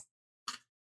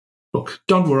 Look,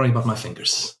 don't worry about my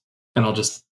fingers. And I'll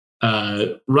just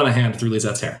run a hand through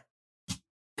Lizette's hair.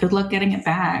 Good luck getting it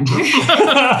back.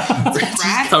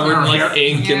 It's covered in like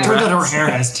ink and turns out her hair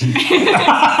has teeth.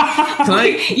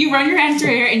 You run your hand through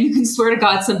her hair and you can swear to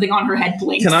God something on her head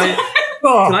blinks. Can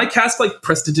I cast like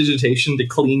prestidigitation to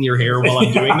clean your hair while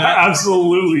I'm doing that?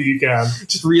 Absolutely, you can.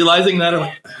 Just realizing that, I'm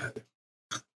like,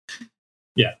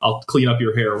 yeah, I'll clean up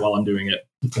your hair while I'm doing it.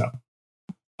 Yeah.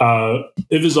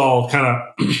 It was all kind of.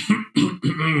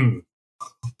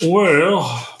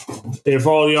 Well, if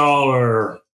all y'all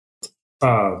are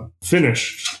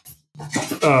finished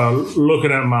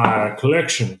looking at my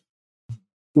collection,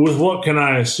 with what can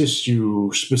I assist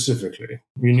you specifically?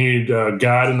 You need a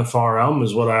guide in the far realm,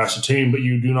 is what I ascertain, but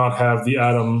you do not have the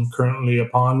item currently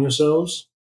upon yourselves.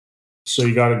 So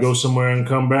you got to go somewhere and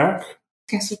come back.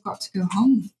 Guess we've got to go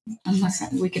home, unless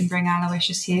we can bring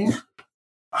Aloysius here.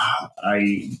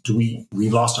 We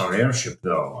lost our airship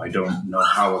though. I don't know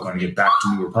how we're going to get back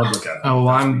to New Republic.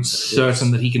 I'm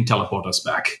certain that he can teleport us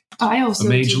back. I also a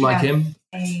mage like him.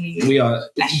 You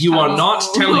are not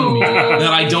telling me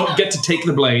that I don't get to take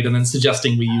the blade and then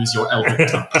suggesting we use your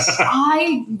elvic tongues.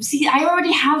 I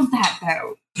already have that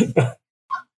though.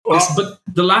 But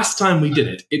the last time we did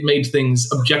it, it made things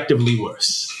objectively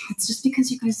worse. It's just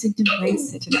because you guys didn't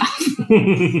embrace it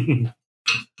enough.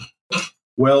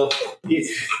 Well,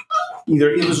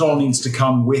 either Ibizol needs to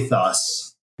come with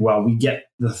us while we get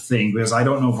the thing, because I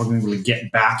don't know if we're going to be able to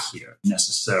get back here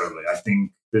necessarily. I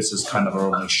think this is kind of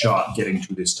our only shot getting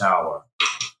to this tower.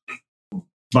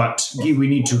 But we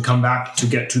need to come back to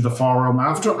get to the far realm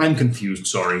after? I'm confused,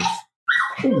 sorry.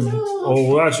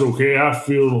 Oh, that's okay. I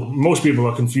feel most people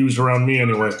are confused around me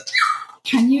anyway.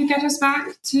 Can you get us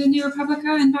back to New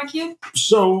Republica and back here?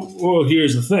 So, well,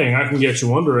 here's the thing. I can get you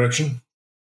one direction.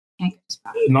 Can't get us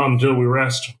back. Not until we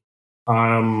rest.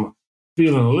 I'm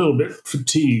feeling a little bit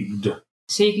fatigued.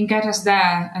 So you can get us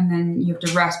there, and then you have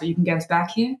to rest, but you can get us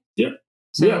back here? Yeah.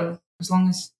 So Yeah. as long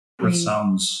as That we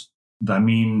sounds... I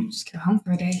mean... just go home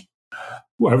for a day.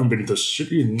 Well, I haven't been to the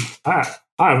city in... I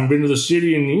haven't been to the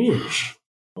city in years.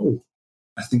 Oh,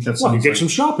 I think that well, I sounds can get like some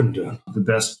shopping done. the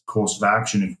best course of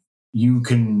action. If you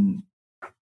can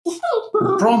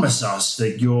promise us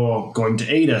that you're going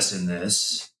to aid us in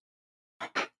this.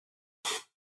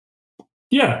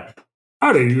 Yeah.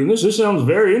 How are you doing this? This sounds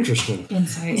very interesting.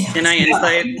 Insight. Can I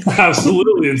insight?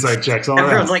 Absolutely insight checks. All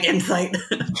Everyone's right. like, insight.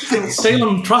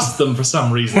 Salem trusts them for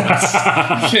some reason.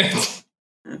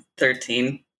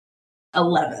 13.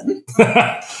 11. Hang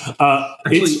on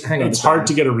it's a hard second.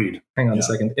 to get a read. Hang on a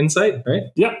second. Insight, right?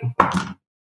 Yep.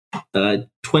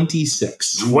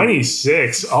 26.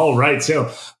 26. All right. So,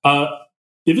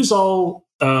 Ibizol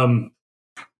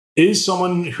is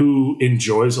someone who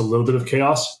enjoys a little bit of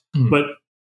chaos, but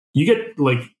you get,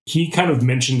 like, he kind of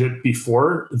mentioned it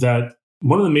before that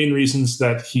one of the main reasons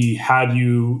that he had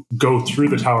you go through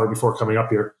the tower before coming up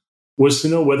here was to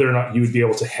know whether or not you would be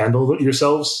able to handle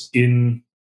yourselves in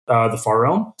the Far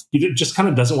Realm. He just kind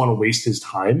of doesn't want to waste his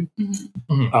time.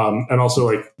 And also,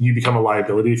 like, you become a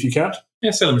liability if you can't.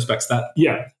 Yeah, Salem respects that.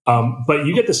 Yeah. But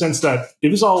you get the sense that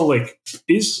Ibizol, like,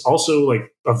 is also,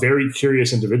 like, a very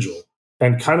curious individual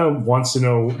and kind of wants to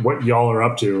know what y'all are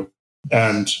up to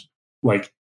and,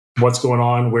 like, what's going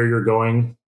on, where you're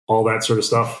going, all that sort of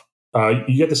stuff.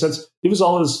 You get the sense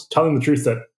Ibizol is telling the truth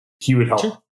that he would help.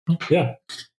 Sure. Yeah.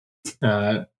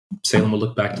 Salem will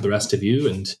look back to the rest of you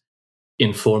and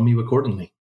inform you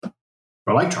accordingly.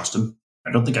 Well, I trust him.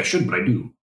 I don't think I should, but I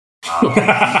do.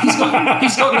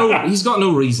 He's got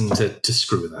no reason to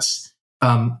screw with us.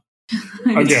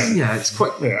 Again. Yeah, it's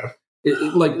quite Yeah.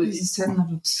 There's a certain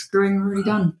level of screwing already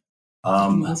done.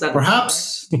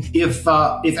 Perhaps if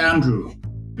Andrew,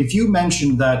 if you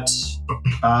mentioned that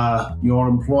your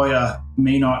employer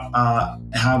may not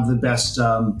have the best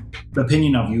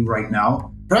opinion of you right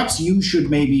now, perhaps you should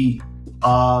maybe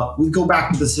we go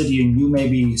back to the city and you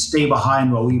maybe stay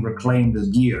behind while we reclaim the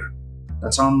gear.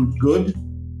 That sound good?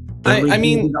 I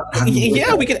mean,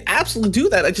 yeah, we could absolutely do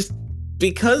that. I just,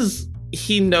 because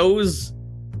he knows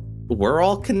we're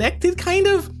all connected, kind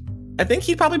of, I think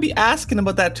he'd probably be asking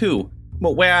about that too,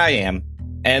 about where I am.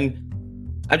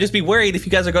 And I'd just be worried if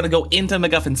you guys are going to go into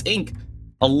MacGuffin's Inc.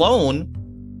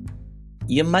 alone,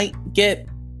 you might get...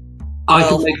 I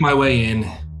can make my way in.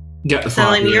 Get the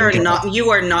Salem, fire. you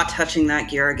are not touching that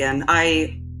gear again.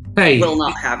 I will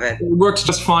not have it. It worked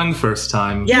just fine the first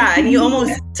time. Yeah, and you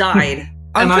almost died.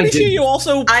 I'm And I pretty sure did. you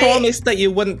also promised that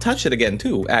you wouldn't touch it again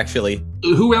too, actually.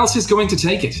 Who else is going to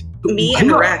take it? Me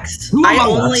and Rex. who I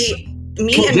among only... us?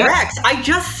 Me and Yeah. Rex. I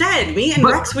just said me and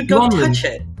But, Rex would go London, touch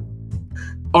it.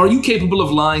 Are you capable of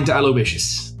lying to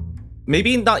Aloysius?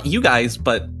 Maybe not you guys,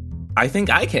 but I think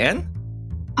I can.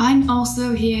 I'm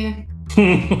also here.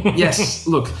 Yes,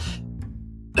 look.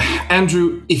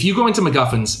 Andrew, if you go into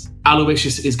MacGuffin's,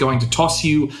 Aloysius is going to toss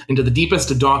you into the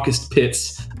deepest and darkest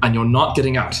pits, and you're not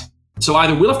getting out. So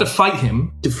either we'll have to fight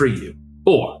him to free you,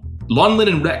 or Lonlin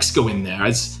and Rex go in there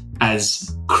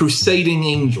as crusading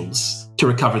angels to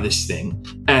recover this thing.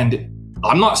 And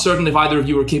I'm not certain if either of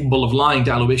you are capable of lying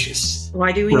to Aloysius.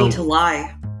 Why do we need to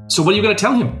lie? So what are you going to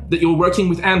tell him? That you're working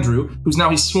with Andrew, who's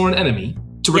now his sworn enemy,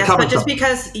 to Yes, recover but just something?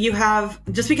 because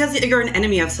you're an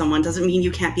enemy of someone doesn't mean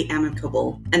you can't be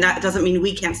amicable, and that doesn't mean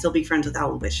we can't still be friends with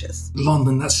Aloysius.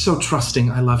 London, that's so trusting.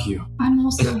 I love you. I'm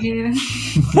also here.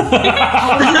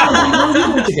 How are you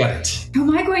going to get it? How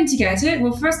am I going to get it?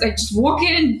 Well, first I just walk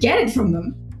in and get it from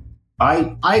them.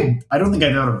 I don't think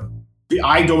I've ever...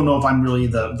 I don't know if I'm really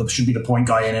the should be the point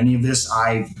guy in any of this.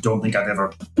 I don't think I've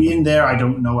ever been there. I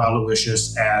don't know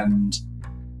Aloysius, and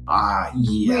yeah.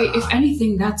 Wait, if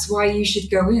anything, that's why you should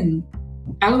go in.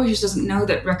 Aloysius doesn't know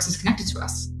that Rex is connected to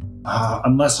us.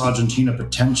 Unless Argentina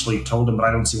potentially told him, but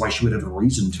I don't see why she would have a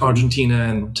reason to. Argentina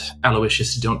and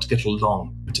Aloysius don't get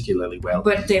along particularly well.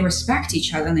 But they respect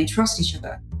each other and they trust each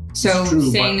other. So True,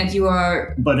 saying that you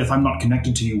are... But if I'm not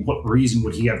connected to you, what reason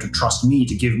would he have to trust me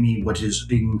to give me what is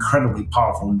an incredibly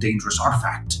powerful and dangerous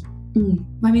artifact?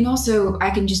 I mean, also, I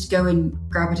can just go and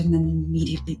grab it and then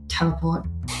immediately teleport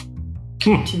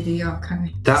to the archive.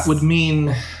 That would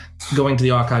mean going to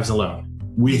the archives alone.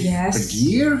 With Yes. the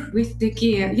gear? With the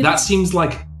gear. You That know, seems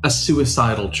like a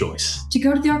suicidal choice. to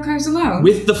go to the archives alone.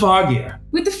 With the far gear.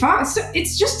 With the fire. So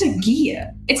it's just a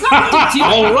gear. It's not going to do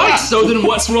All right, so then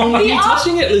what's wrong with you Yeah.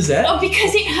 touching it, Lizette? Oh,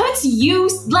 because it hurts you.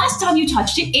 Last time you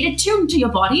touched it, it attuned to your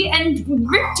body and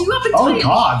ripped you up Oh entirely.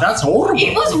 god, that's horrible.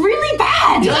 It was really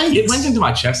bad. It went into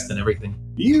my chest and everything.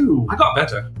 You. I got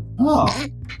better. Oh,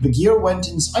 the gear went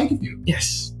inside of you.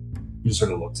 Yes. He just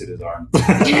sort of looks at his arm.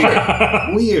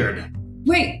 Weird.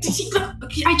 Wait, did he, look,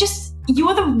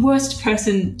 you're the worst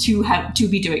person to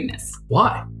be doing this.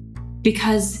 Why?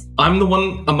 Because I'm the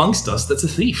one amongst us that's a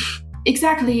thief.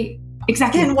 exactly.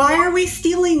 Again, why are we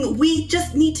stealing? We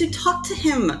just need to talk to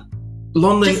him.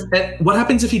 Lonlin, what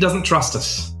happens if he doesn't trust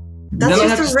us? That's Then I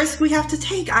just have a to- risk we have to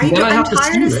take. Then I I'm have to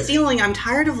tired of steal it. stealing. I'm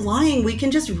tired of lying. We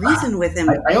can just reason with him.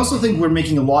 I also think we're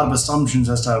making a lot of assumptions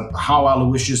as to how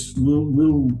Aloysius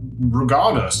will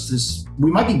regard us. We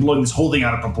might be blowing this whole thing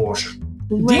out of proportion.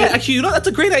 Yeah, actually, that's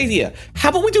a great idea. How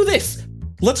about we do this?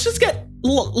 Let's just get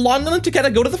London to kind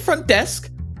of go to the front desk,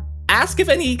 ask if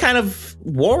any kind of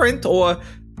warrant or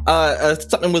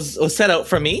something was set out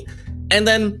for me, and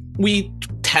then we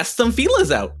test some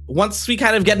feelers out. Once we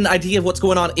kind of get an idea of what's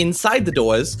going on inside the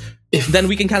doors, then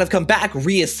we can kind of come back,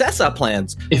 reassess our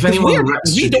plans. If 'Cause anyone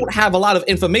we don't have a lot of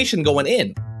information going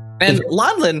in. And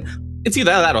Lonlin, it's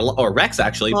either that or Rex,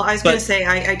 actually. Well, I was going to say,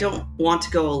 I don't want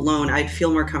to go alone. I'd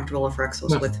feel more comfortable if Rex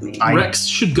was with me. Rex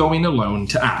should go in alone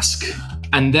to ask,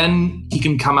 and then he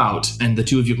can come out, and the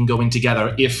two of you can go in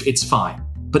together if it's fine.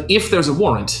 But if there's a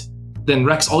warrant, then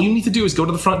Rex, all you need to do is go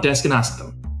to the front desk and ask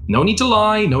them. No need to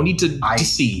lie, no need to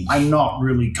deceive. I'm not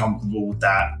really comfortable with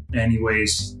that.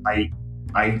 Anyways, I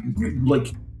like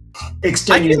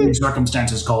extenuating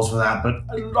circumstances calls for that, but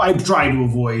I try to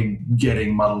avoid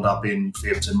getting muddled up in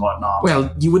fibs and whatnot.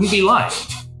 Well, you wouldn't be lying.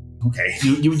 Okay.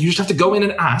 You just have to go in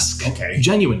and ask,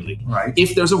 genuinely, Right.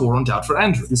 if there's a warrant out for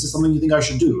Andrew. If this is something you think I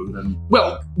should do, then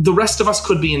Well, the rest of us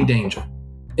could be in danger.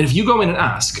 And if you go in and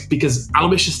ask, because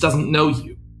Aloysius doesn't know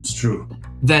you, it's true.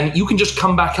 then you can just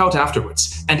come back out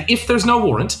afterwards. And if there's no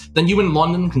warrant, then you and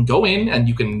London can go in and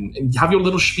you can have your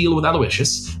little spiel with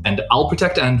Aloysius, and I'll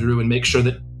protect Andrew and make sure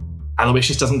that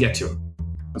Aloysius doesn't get to him.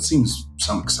 That seems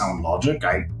sound logic.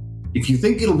 If you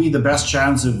think it'll be the best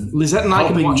chance of Lizette and I can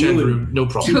helping watch you Andrew, no I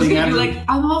was problem. going to be Andrew. like,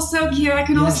 I'm also here. I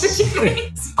can also do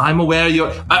things. I'm aware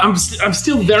I'm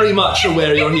still very much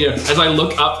aware you're here as I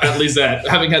look up at Lizette,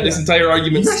 having had this entire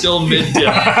argument still mid-dip.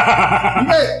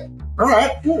 Yeah. All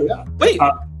right. Yeah. Wait.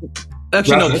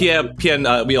 Actually, no, Raphael?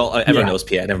 Pierre, we all, everyone knows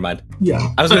Pierre, never mind. Yeah.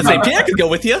 I was going to say, Pierre could go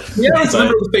with you. Yeah, it's a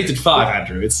member of the Fated Five,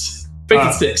 Andrew. It's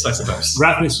Fated Six, I suppose.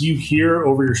 Rathmus, you hear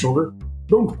over your shoulder,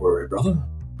 "Don't worry, brother.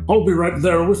 I'll be right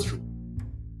there with you."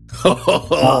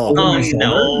 Oh, no.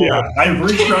 Yeah. I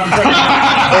reached around.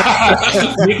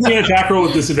 Make me an attack roll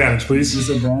with disadvantage, please.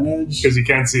 Disadvantage. Because you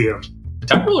can't see him.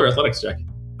 Attack roll or athletics check?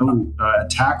 Oh,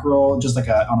 attack roll, just like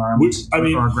a unarmed I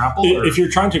mean, or a grapple. Or? If you're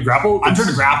trying to grapple, I'm trying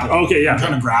to grapple. Okay, yeah. I'm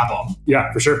trying to grapple.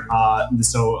 Yeah, for sure.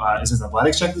 So is this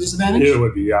athletics check with disadvantage? It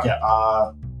would be, yeah.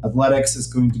 Yeah. Athletics is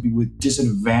going to be with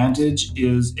disadvantage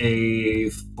is a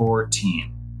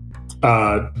 14.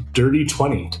 Dirty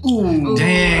 20. Ooh.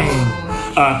 Dang.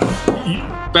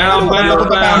 Bow.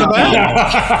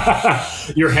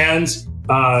 Your hands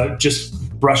just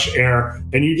brush air,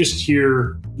 and you just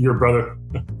hear your brother,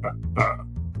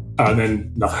 and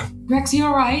then nothing. Rex, you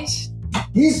all right?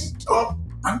 He's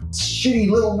shitty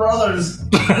little brothers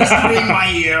whispering in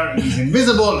my ear. He's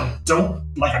invisible.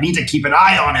 I need to keep an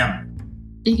eye on him.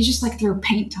 You could just throw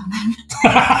paint on them.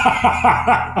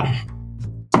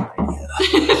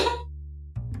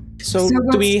 So, So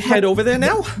do we what's- head over there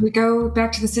now? We go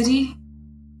back to the city.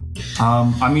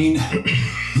 I mean,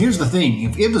 here's the thing.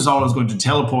 If Ibazal is going to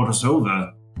teleport us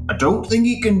over, I don't think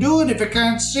he can do it if he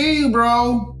can't see you,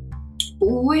 bro.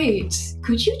 Wait,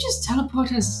 could you just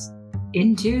teleport us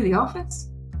into the office?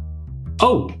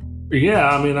 Oh, yeah,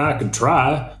 I mean, I could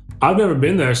try. I've never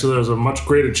been there, so there's a much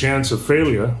greater chance of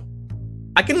failure.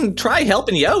 I can try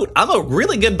helping you out. I'm a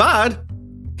really good bard.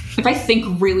 If I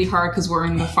think really hard, because we're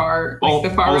in the far Oh,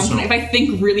 room, also- if I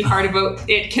think really hard about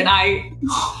it, can I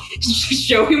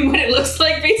show him what it looks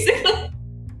like, basically?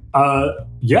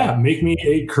 Yeah, make me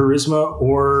a charisma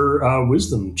or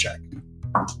wisdom check.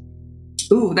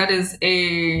 Ooh, that is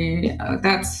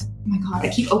that's, oh my god, I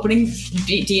keep opening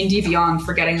D&D Beyond,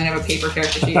 forgetting that I have a paper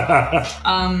character sheet.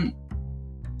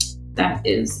 That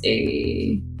is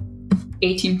a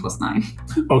 18 plus 9.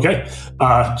 Okay.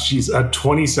 She's a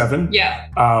 27. Yeah.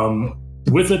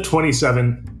 With a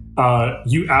 27,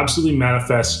 you absolutely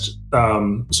manifest.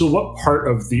 So what part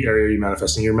of the area are you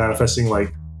manifesting? You're manifesting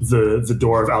like the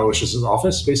door of Aloysius's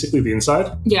office, basically the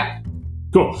inside? Yeah.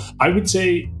 Cool. I would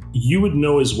say you would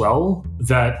know as well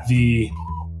that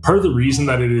part of the reason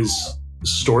that it is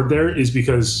stored there is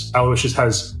because Aloysius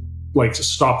has like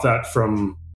stopped that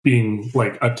from being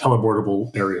like a teleportable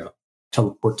area.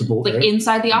 Like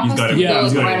inside the office?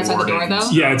 Right outside the door though?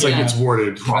 Yeah, it's like it's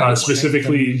warded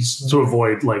specifically to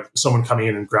avoid like someone coming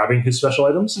in and grabbing his special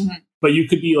items. Mm-hmm. But you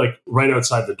could be like right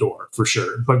outside the door for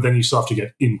sure. But then you still have to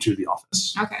get into the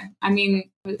office. Okay. I mean,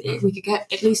 if we could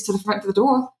get at least to the front of the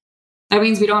door. That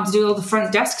means we don't have to do all the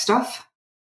front desk stuff.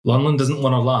 Lonlin doesn't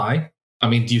want to lie. I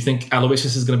mean, do you think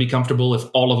Aloysius is going to be comfortable if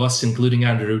all of us, including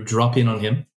Andrew, drop in on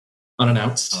him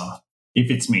unannounced? If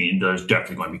it's me, there's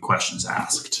definitely going to be questions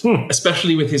asked.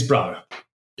 Especially with his brother.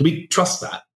 Do we trust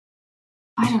that?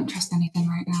 I don't trust anything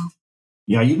right now.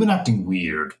 Yeah, you've been acting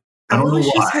weird. I don't know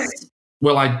why.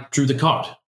 Well, I drew the card.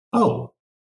 Oh,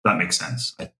 that makes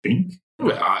sense, I think.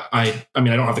 Well, I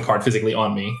mean, I don't have the card physically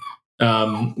on me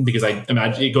because I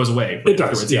imagine it goes away. It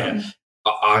does, yeah.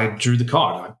 I drew the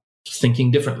card. I'm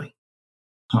thinking differently.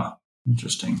 Huh.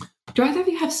 Interesting. Do either of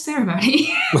you have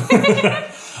ceremony?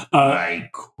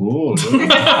 Cool.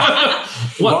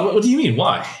 What do you mean?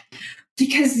 Why?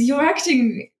 Because you're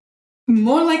acting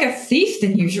more like a thief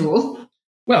than usual.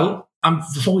 Well, I've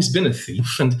always been a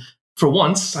thief, and for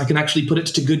once, I can actually put it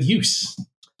to good use.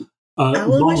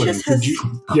 Aloysius has...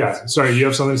 Yeah, sorry, you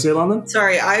have something to say, London?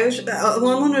 Sorry,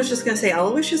 London was just going to say,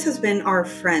 Aloysius has been our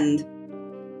friend.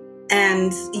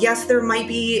 And yes, there might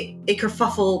be a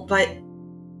kerfuffle, but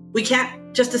we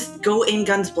can't just go in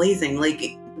guns blazing.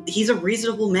 Like, he's a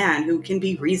reasonable man who can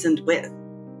be reasoned with.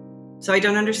 So I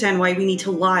don't understand why we need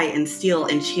to lie and steal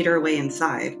and cheat our way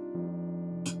inside.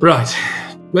 Right.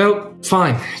 Well,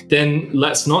 fine. Then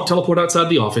let's not teleport outside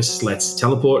the office. Let's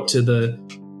teleport to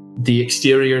the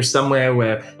exterior somewhere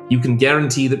where you can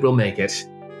guarantee that we'll make it.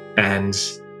 And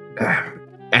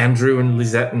Andrew and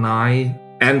Lisette and I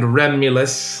and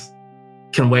Remulus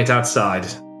can wait outside.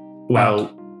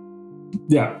 Well,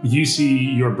 yeah, you see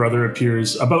your brother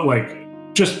appears about like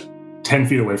just 10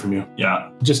 feet away from you.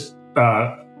 Yeah. Just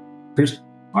appears,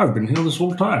 I've been here this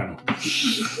whole time.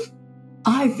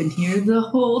 I've been here the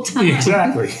whole time.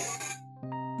 Exactly.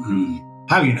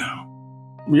 How you know?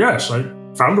 Yes, I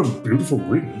found a beautiful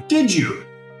ring. Did you?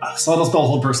 Subtle spell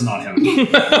hold person on him.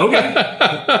 Okay.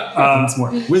 Once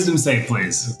more. Wisdom save,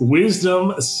 please.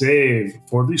 Wisdom save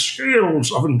for the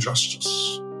scales of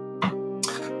injustice.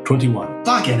 21.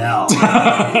 Fucking hell.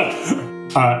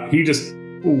 He just,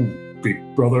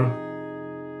 big brother.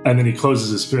 And then he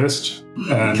closes his fist.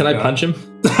 And, can I punch him?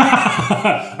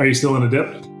 Are you still in a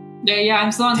dip? Yeah,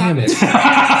 I'm still on Damn it.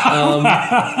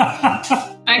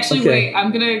 Actually, okay. wait.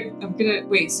 I'm gonna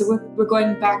wait. So we're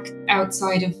going back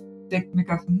outside of the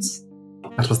MacGuffins.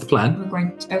 That was the plan. We're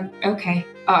going. Okay.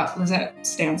 Lisette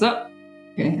stands up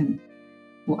and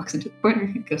walks into the corner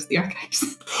and goes to the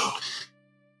archives.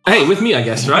 Hey, with me, I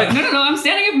guess, right? No. I'm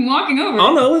standing up and walking over.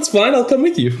 Oh no, it's fine. I'll come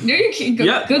with you. No, you can't. Good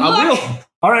luck. I will.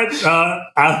 All right.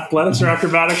 Athletics or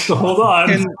acrobatics to hold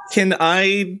on. Can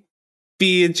I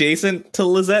be adjacent to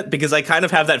Lisette? Because I kind of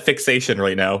have that fixation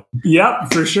right now.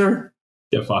 Yep, for sure.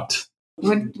 Get fucked.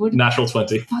 What? Natural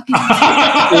 20. Fucking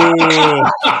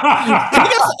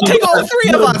Take all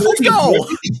three of us. Let's go.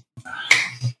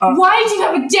 Why do you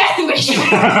have a death wish?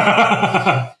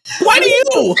 Why do you?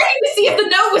 Trying to see if the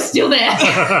note was still there.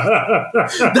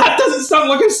 That doesn't sound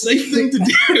like a safe thing to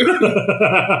do.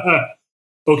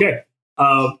 Okay.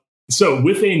 So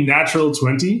with a natural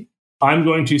 20, I'm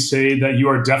going to say that you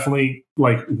are definitely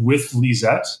like with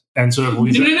Lisette, and sort of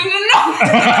Lisette.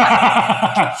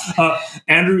 No.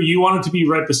 Andrew, you wanted to be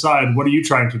right beside. What are you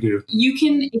trying to do? You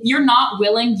can, if you're not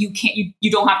willing, you can't.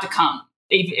 You don't have to come.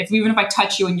 Even if I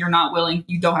touch you and you're not willing,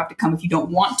 you don't have to come. If you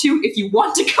don't want to, if you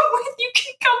want to come with, you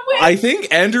can come with. I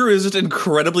think Andrew is just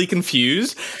incredibly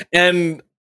confused, and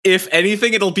if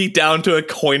anything, it'll be down to a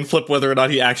coin flip whether or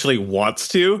not he actually wants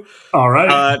to. All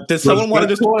right. Does someone want to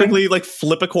just quickly like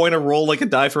flip a coin or roll like a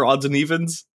die for odds and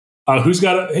evens? Who's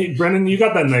got it? Hey, Brendan, you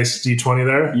got that nice D20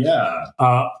 there.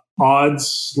 Yeah.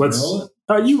 Odds. Let's roll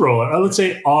it. You roll it. Let's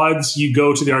say odds. You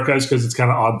go to the archives because it's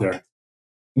kind of odd there.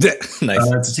 Nice.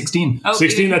 It's a 16. Oh,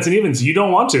 16. That's an even. So you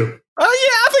don't want to. Oh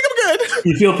yeah, I think I'm good.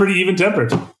 You feel pretty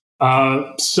even-tempered.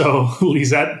 So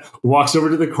Lisette walks over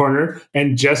to the corner,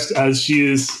 and just as she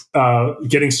is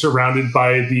getting surrounded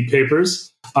by the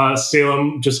papers,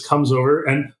 Salem just comes over.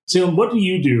 And Salem, what do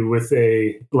you do with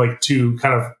to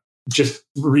kind of just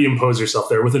reimpose yourself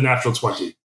there with a natural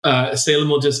 20? Salem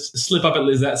will just slip up at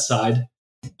Lizette's side,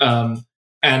 and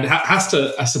has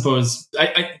to, I suppose.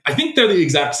 I think they're the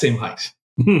exact same height.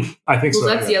 I think so.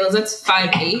 Lizette's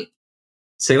 5'8".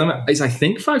 Salem is, I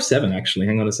think, 5'7", actually.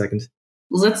 Hang on a second.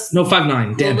 Lizette's... No,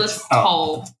 5'9". Damn it. Lizette's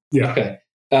tall. Yeah. Okay.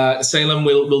 Salem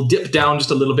will dip down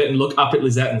just a little bit and look up at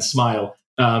Lizette and smile,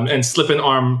 and slip an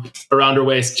arm around her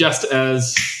waist just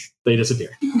as they disappear.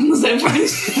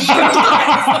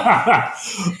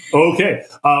 Okay.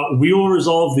 We will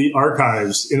resolve the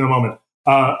archives in a moment.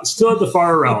 Still at the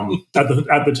far realm, at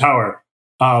the tower.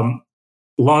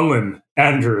 Lonlin,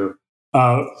 Andrew,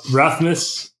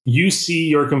 Rathmus, you see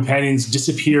your companions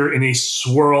disappear in a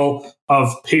swirl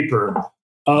of paper.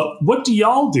 What do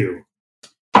y'all do?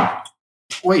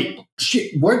 Wait,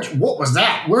 shit, what was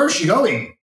that? Where is she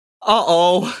going?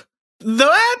 Uh-oh.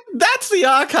 That's the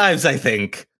archives, I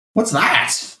think. What's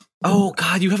that? Oh,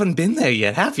 God, you haven't been there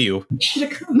yet, have you?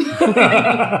 Should have come.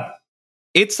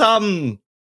 It's, they'll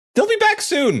be back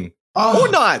soon. Oh. Or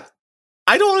not.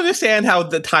 I don't understand how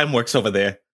the time works over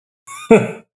there.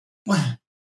 What?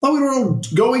 Thought we were all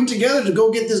going together to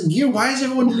go get this gear. Why is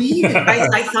everyone leaving?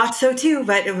 I thought so too,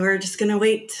 but we're just gonna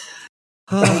wait.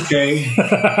 Okay.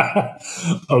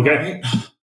 Okay.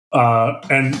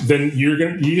 And then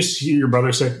you just hear your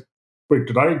brother say, "Wait,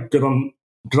 did I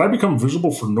become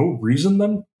visible for no reason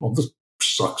then? Well, this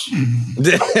sucks."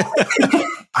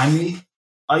 I mean,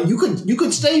 you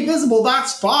could stay visible.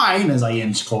 That's fine. As I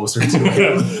inch closer to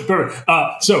it.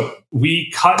 Perfect. So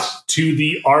we cut to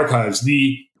the archives.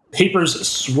 The papers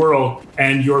swirl,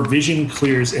 and your vision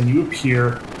clears, and you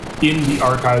appear in the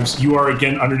archives. You are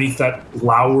again underneath that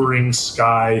lowering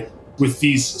sky, with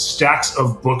these stacks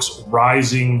of books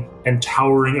rising and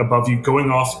towering above you, going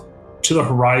off to the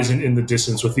horizon in the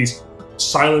distance, with these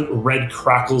silent red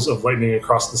crackles of lightning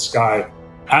across the sky.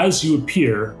 As you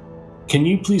appear, can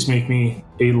you please make me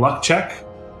a luck check?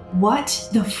 What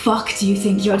the fuck do you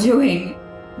think you're doing?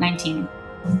 19.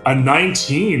 A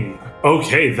 19.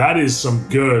 Okay, that is some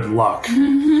good luck.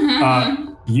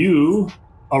 You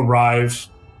arrive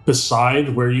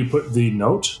beside where you put the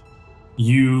note.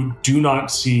 You do not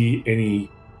see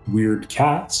any weird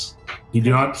cats. You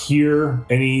do not hear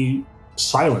any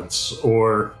silence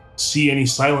or see any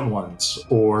silent ones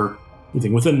or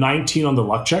anything. With a 19 on the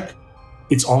luck check,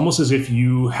 it's almost as if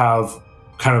you have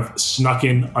kind of snuck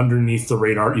in underneath the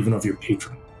radar even of your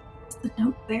patron. Is the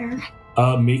note there?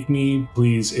 Make me,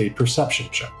 please, a perception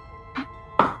check.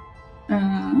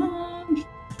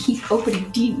 Keep opening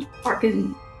deep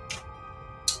fucking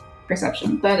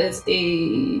perception. That is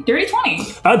a dirty 20.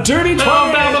 A dirty 20!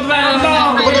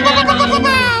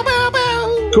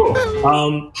 Cool.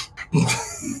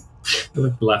 I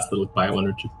like the last little quiet one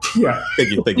or two. Yeah.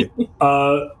 Thank you.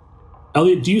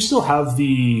 Elliot, do you still have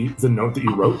the note that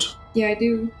you wrote? Yeah, I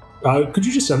do. Could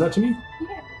you just send that to me?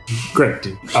 Yeah. Great.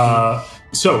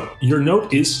 So your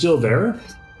note is still there.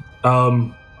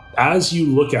 As you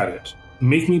look at it,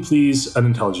 make me please an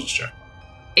intelligence check.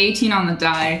 18 on the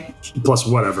die. Plus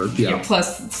whatever. Yeah.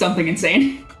 Plus something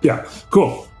insane. Yeah.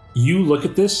 Cool. You look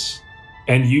at this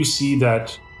and you see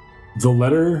that the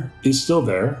letter is still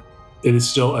there. It is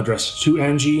still addressed to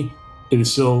Angie. It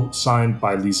is still signed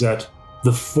by Lisette.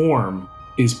 The form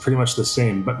is pretty much the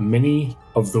same, but many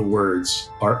of the words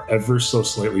are ever so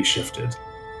slightly shifted.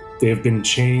 They have been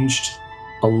changed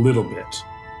a little bit.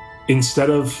 Instead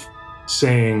of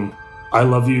saying, "I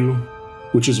love you,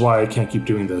 which is why I can't keep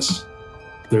doing this,"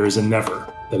 there is a never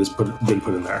that has been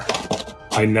put in there.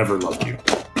 "I never loved you,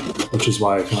 which is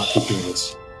why I cannot keep doing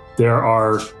this." There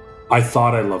are, "I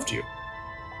thought I loved you,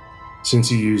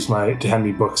 since you used to hand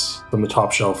me books from the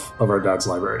top shelf of our dad's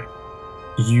library."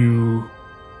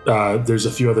 There's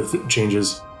a few other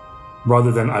changes.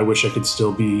 Rather than "I wish I could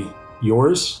still be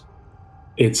yours,"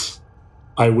 it's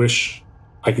 "I wish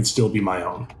I could still be my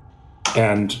own."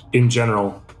 And in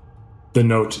general, the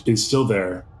note is still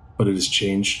there, but it is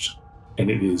changed,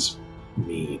 and it is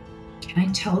me. Can I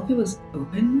tell if it was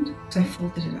opened? Because I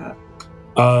folded it up.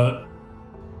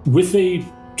 With a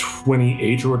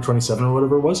 28 or 27 or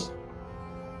whatever it was,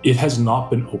 it has not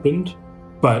been opened,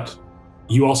 but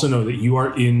you also know that you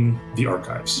are in the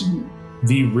archives. Mm-hmm.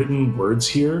 The written words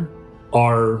here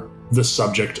are the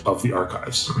subject of the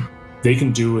archives. They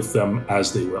can do with them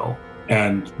as they will,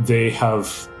 and they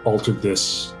have altered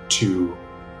this to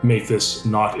make this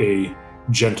not a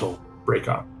gentle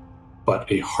breakup,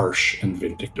 but a harsh and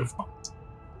vindictive one.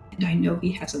 And I know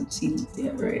he hasn't seen it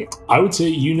yet, right? I would say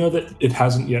you know that it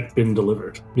hasn't yet been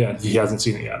delivered. Yeah, he hasn't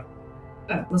seen it yet.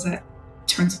 Lizette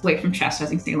turns away from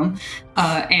chastising Salem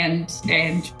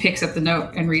and picks up the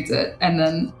note and reads it, and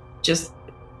then just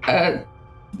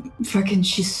Fucking,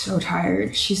 she's so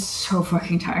tired. She's so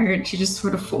fucking tired. She just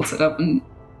sort of folds it up and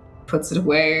puts it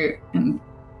away and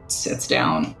sits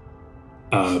down.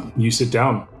 You sit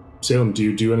down. Salem, do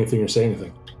you do anything or say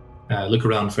anything? Look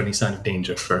around for any sign of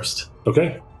danger first.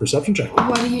 Okay, perception check.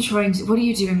 What are you doing?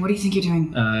 What do you think you're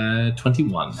doing?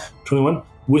 21. 21.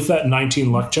 With that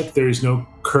 19 luck check, there is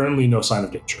currently no sign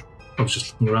of danger. I was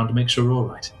just looking around to make sure we're all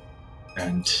right.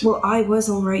 And Well, I was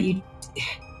all right.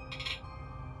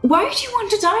 Why did you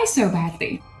want to die so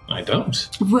badly? I don't.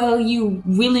 Well, you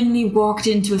willingly walked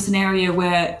into a scenario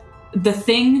where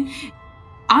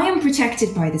I am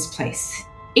protected by this place.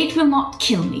 It will not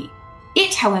kill me.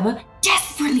 It, however,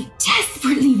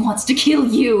 desperately wants to kill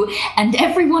you and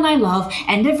everyone I love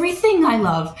and everything I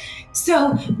love.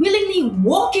 So, willingly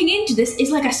walking into this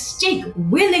is like a steak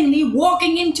willingly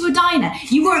walking into a diner.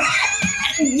 You are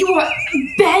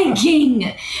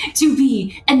begging to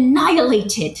be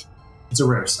annihilated. It's a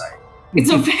rare sight. It's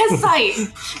a rare sight.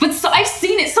 But I've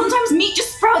seen it. Sometimes meat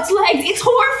just sprouts legs. It's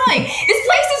horrifying. This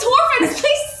place is horrifying. This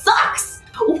place sucks.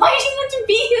 Why do you want to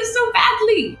be here so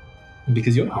badly?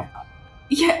 Because you're here.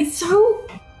 Yeah, it's so...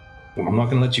 Well, I'm not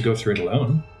going to let you go through it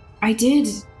alone. I did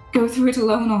go through it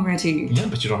alone already. Yeah,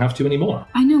 but you don't have to anymore.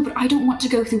 I know, but I don't want to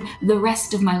go through the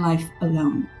rest of my life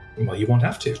alone. Well, you won't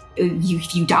have to.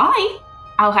 If you die,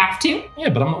 I'll have to. Yeah,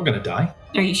 but I'm not going to die.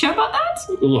 Are you sure about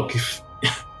that? Look,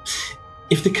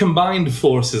 if the combined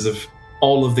forces of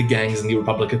all of the gangs in the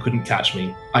Republica couldn't catch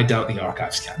me, I doubt the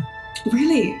Archives can.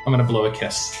 Really? I'm going to blow a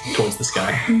kiss towards the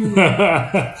sky.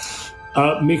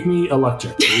 Make me a luck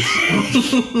check, please.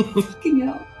 Fucking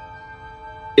hell.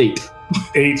 8.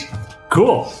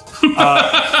 Cool.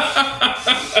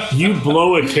 You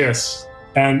blow a kiss,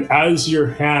 and as your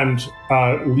hand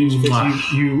leaves your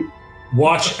face, you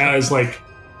watch as like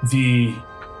the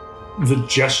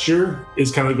gesture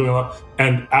is kind of going up,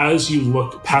 and as you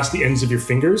look past the ends of your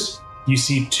fingers, you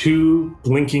see 2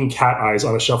 blinking cat eyes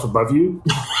on a shelf above you.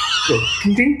 Go,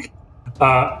 dink,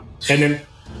 and then.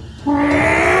 What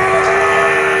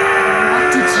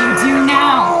did you do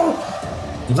now?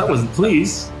 Well, that wasn't.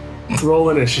 Please roll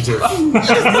initiative. You guys,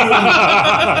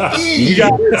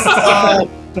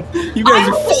 you guys I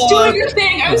was doing your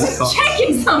thing. I was just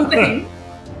checking something.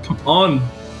 Come on,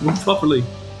 move properly.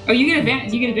 Oh, you get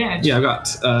advantage. Yeah, I got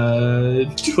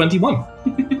 21.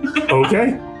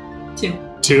 Okay.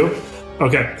 2.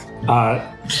 Okay.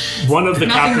 One of the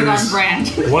Nothing captains. on brand.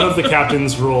 One of the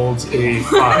captains rolled a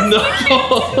 5. No.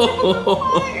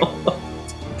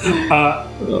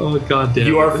 Oh god damn.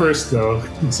 You are first, though,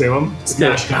 Salem.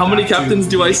 Smash How many captains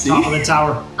do I see? Top of the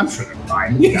tower. I'm sure they're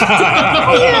fine. no,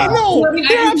 Well, I mean,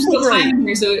 I have absolutely still right. time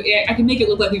here, so I can make it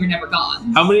look like we were never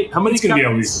gone. How many It's going to be at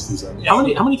captains? least a few seconds.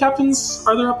 How many captains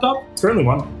are there up top? Certainly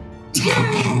one.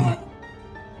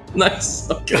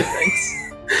 Nice. Okay, thanks.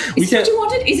 Is this what you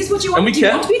wanted? Is this what you And wanted? we Do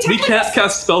you want to be can't attacked like this?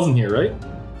 cast spells in here, right?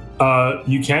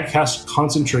 You can't cast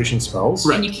concentration spells.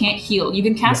 And you can't heal. You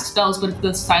can cast spells, but if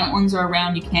the silent ones are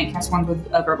around, you can't cast ones with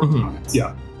verbal components.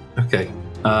 Yeah. Okay.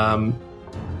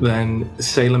 Then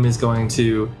Salem is going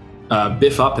to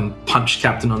biff up and punch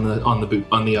Captain on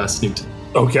the snoot.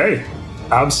 Okay.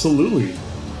 Absolutely.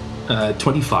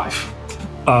 25.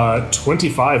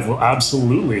 25 will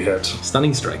absolutely hit.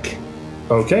 Stunning strike.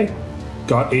 Okay.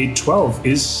 Got a 12.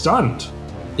 Is stunned.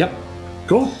 Yep.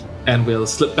 Cool. And we'll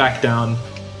slip back down.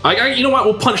 You know what?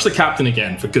 We'll punch the captain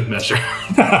again for good measure.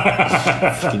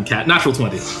 Fucking cat. Natural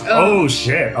 20. Oh,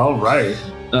 shit. All right.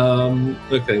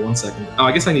 Okay, 1 second. Oh,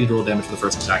 I guess I need to roll damage for the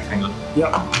first attack. Hang on.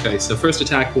 Yeah. Okay, so first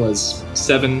attack was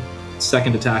 7.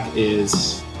 Second attack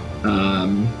is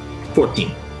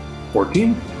 14.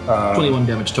 14. 21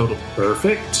 damage total.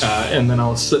 Perfect. And then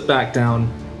I'll slip back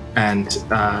down and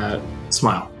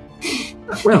smile.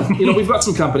 Well, we've got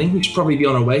some company. We should probably be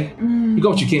on our way. You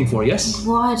got what you came for, yes?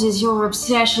 What is your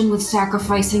obsession with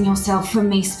sacrificing yourself for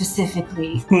me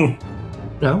specifically?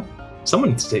 No. Someone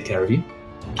needs to take care of you.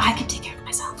 I can take care of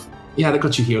myself. Yeah, that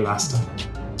got you here last time.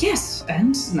 Yes,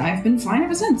 and I've been fine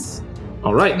ever since.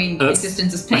 All right. I mean, that's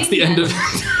existence is pain. That's the end of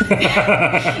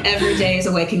Every day is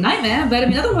a waking nightmare, but I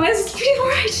mean, otherwise, it's pretty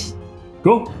alright.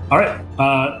 Cool. All right.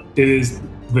 It is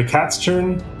the cat's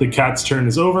turn. The cat's turn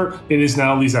is over. It is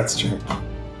now Lizette's turn.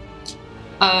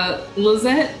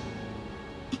 Lizette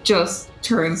just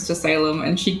turns to Salem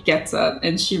and she gets up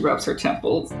and she rubs her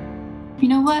temples. You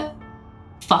know what?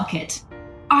 Fuck it.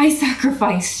 I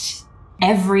sacrificed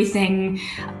everything.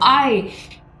 I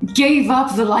gave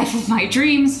up the life of my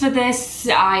dreams for this.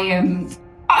 I'm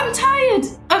tired.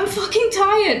 I'm fucking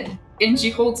tired. And she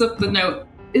holds up the note.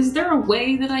 Is there a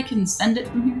way that I can send it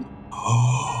from here?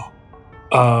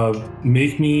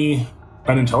 Make me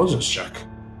an intelligence check.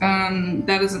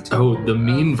 That is a total Oh, the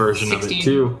mean version 16. of it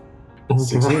too.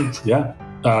 16. Yeah.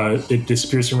 It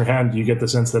disappears from your hand. You get the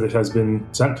sense that it has been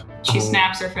sent. She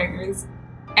snaps her fingers.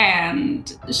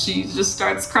 And she just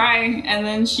starts crying, and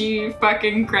then she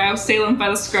fucking grabs Salem by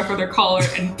the scruff of their collar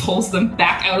and pulls them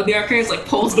back out of the archives, like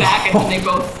pulls back, and then they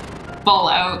both fall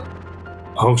out.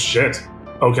 Oh, shit.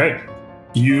 Okay.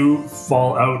 You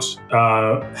fall out,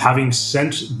 having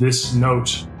sent this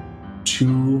note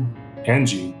to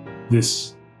Angie,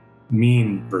 this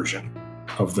mean version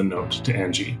of the note to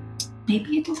Angie.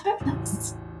 Maybe it'll hurt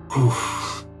us.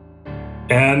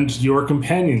 And your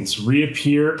companions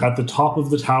reappear at the top of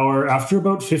the tower after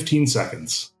about 15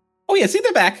 seconds. Oh yeah, see,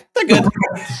 they're back. They're good.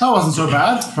 That wasn't so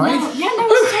bad, right? No, yeah, no,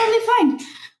 it's totally fine.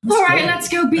 All right, let's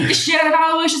go beat the shit out of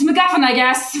Aloysius MacGuffin, I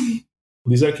guess.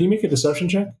 Lisa, can you make a deception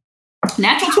check?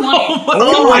 Natural 20.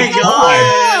 Oh my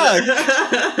god!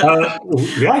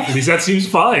 Yeah, at least that seems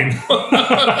fine.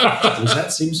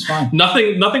 That seems fine.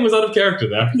 Nothing was out of character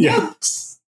there. Yeah.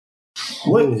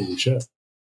 Holy shit.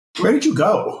 Where did you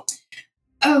go?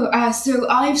 Oh, so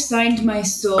I've signed my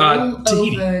soul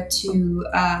Tahiti. over to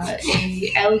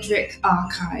a Eldritch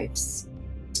Archives.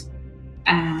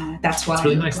 That's why It's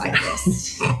really I look nice like there.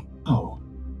 this. Oh,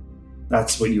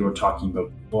 that's what you were talking about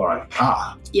before.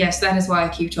 Yes, that is why I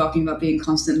keep talking about being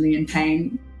constantly in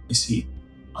pain. I see.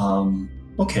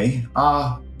 Okay.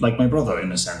 Like my brother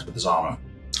in a sense with his armor.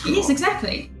 Yes,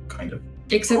 exactly. Kind of.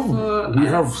 Except for we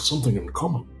have something in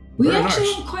common. we Very actually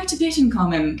nice. have quite a bit in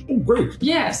common. Oh, great.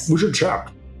 Yes. We should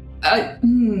chat.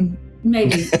 Maybe.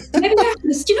 Maybe after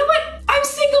this. You know what? I'm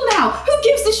single now. Who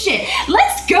gives a shit?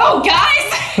 Let's go,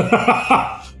 guys!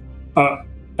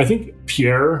 I think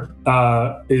Pierre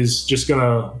is just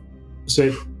gonna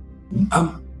say,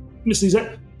 Miss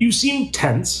Lisette, you seem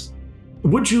tense.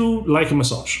 Would you like a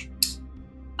massage?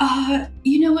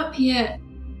 You know what, Pierre?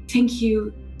 Thank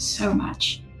you so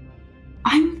much.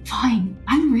 I'm fine.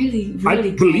 I'm really I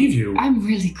great. believe you. I'm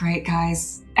really great,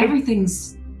 guys.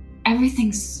 Everything's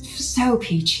so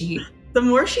peachy. The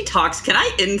more she talks, can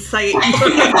I insight? You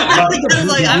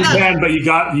can, but you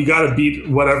got to beat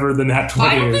whatever the nat 20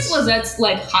 I don't is. think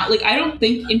Lizette's I don't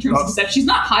think in terms of deception, she's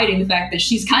not hiding the fact that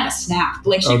she's kind of snapped.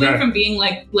 Like she went from being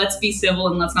like, let's be civil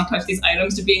and let's not touch these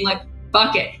items to being like,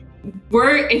 fuck it.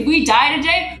 If we die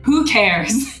today, who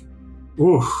cares?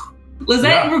 Ooh.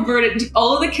 Lizette reverted to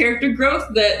all of the character growth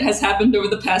that has happened over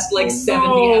the past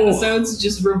 70 episodes,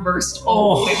 just reversed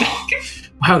all the way back.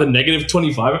 Wow, the negative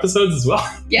 25 episodes as well.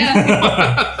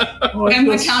 Yeah. I'm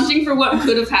accounting for what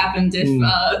could have happened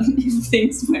if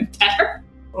things went better.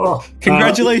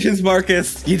 Congratulations,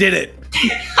 Marcus. You did it.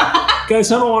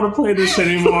 Guys, I don't want to play this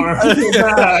anymore. How does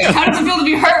it feel to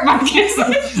be hurt, Marcus?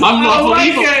 I'm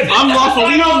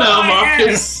lawful evil now,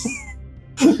 Marcus.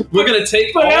 We're gonna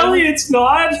take But Elliot's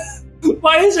not.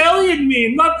 Why is Elliot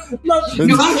mean? Not. No,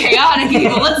 I'm chaotic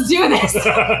evil. Let's do this.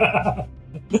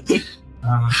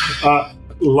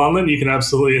 London, you can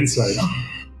absolutely insight.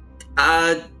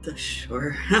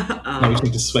 Sure. No, we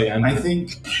need to sway Andrew. I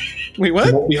think. Wait, It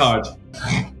what? won't be hard.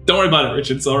 Don't worry about it,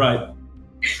 Richard. It's all right.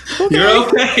 Okay. You're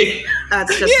okay.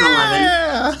 That's just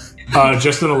an 11.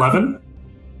 Just an 11.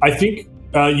 I think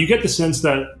you get the sense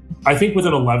that I think with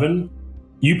an 11,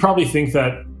 you probably think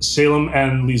that Salem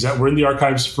and Lisette were in the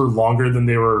archives for longer than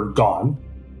they were gone,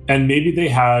 and maybe they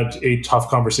had a tough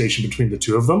conversation between the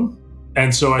two of them.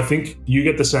 And so I think you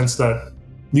get the sense that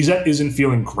Lisette isn't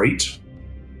feeling great.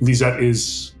 Lisette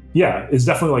is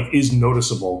definitely is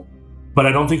noticeable, but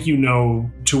I don't think you know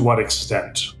to what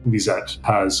extent Lisette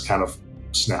has kind of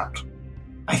snapped.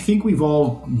 I think we've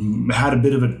all had a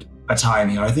bit of a time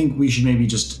here. I think we should maybe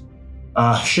just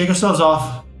shake ourselves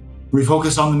off,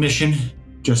 refocus on the mission.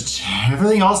 Just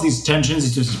everything else, these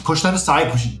tensions, just push that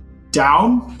aside, push it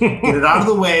down, get it out of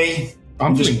the way.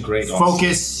 I'm just feeling great.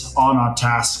 Focus on our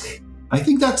task. I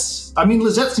think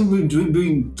Lisette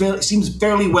seems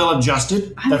fairly well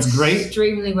adjusted. That's great.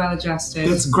 Extremely well adjusted.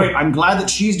 That's great. I'm glad that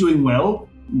she's doing well,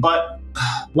 but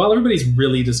While everybody's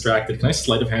really distracted, can I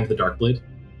sleight of hand the Darkblade?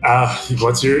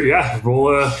 What's your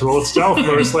roll a stealth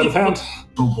or a sleight of hand?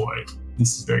 oh boy,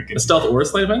 this is very good. A stealth or a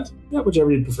sleight of hand? Yeah,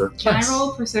 whichever you prefer. Can I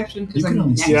roll perception because You can I'm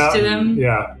only next see- to them?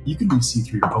 Yeah. You can really see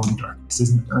through your own darkness,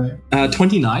 isn't it? Right?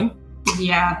 29.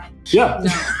 Yeah. Yeah.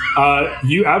 No.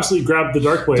 You absolutely grab the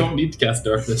Darkblade. Don't need to cast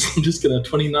darkness. I'm just gonna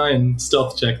 29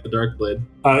 stealth check the Darkblade.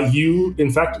 You,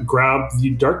 in fact, grab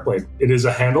the Darkblade. It is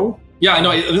a handle. Yeah, I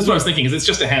know. This is what I was thinking. Is it's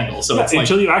just a handle, so it's like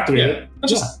until you activate it.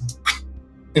 just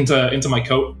into my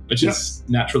coat, which is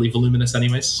naturally voluminous,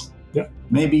 anyways.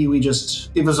 Maybe we just,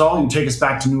 if it's all, you take us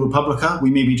back to New Republica. We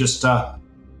maybe just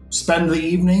spend the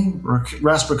evening,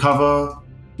 rest, recover,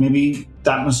 maybe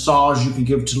that massage you could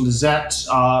give to Lisette,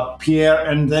 Pierre,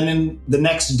 and then in the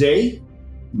next day,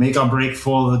 make our break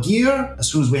for the gear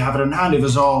as soon as we have it in hand. If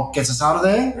Azal gets us out of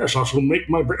there. Yes, I shall make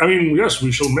my break. I mean, yes,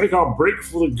 we shall make our break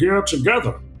for the gear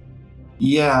together.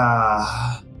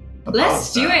 Yeah.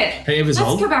 Let's do it. Hey, Let's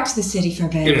go back to the city for a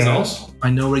bit. Hey, Azal, I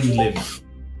know where you live.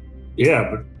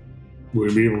 Yeah, but will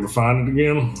we be able to find it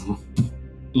again?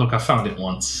 Look, I found it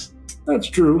once. That's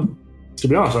true. To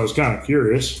be honest, I was kind of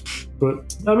curious.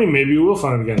 But, I mean, maybe we'll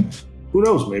find it again. Who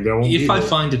knows? Maybe I won't. If I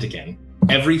find it again,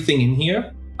 everything in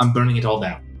here, I'm burning it all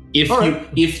down.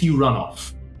 If you run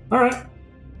off. All right.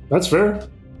 That's fair.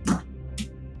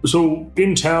 So,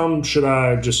 in town, should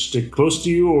I just stick close to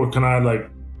you, or can I,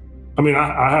 I mean,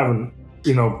 I haven't,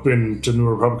 been to New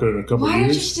Republic in a couple of years. Why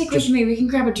don't you stick with me? We can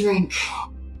grab a drink.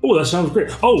 Oh, that sounds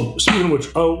great. Oh, speaking of which,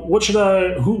 what should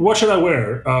I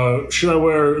wear? Should I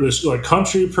wear this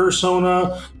country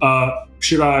persona?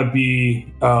 Should I be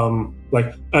and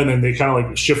then they kind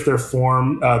of shift their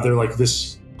form. They're like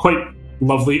this quite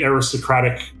lovely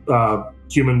aristocratic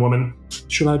human woman.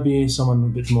 Should I be someone a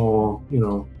bit more,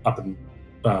 up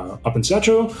in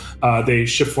stature? They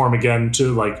shift form again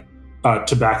to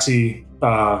tabaxi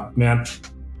man.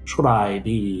 Should I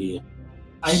be?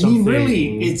 I mean,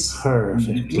 really, it's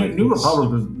perfect. New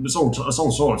Republic. It's all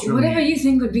sorts. Really. Whatever you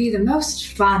think would be the most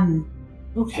fun.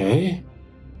 Okay.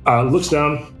 Looks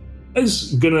down.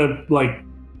 Is gonna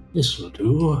this will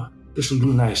do. This will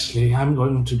do nicely. I'm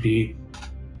going to be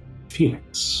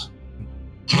Felix.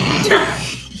 Can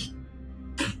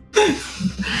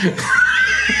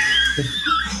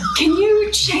you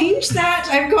change that?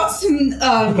 I've got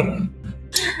some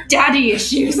daddy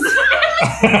issues.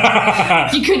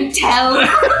 If you couldn't tell.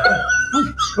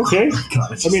 Okay.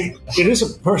 God, I mean, it is a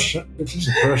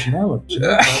personality.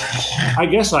 I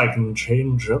guess I can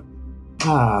change it.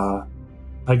 I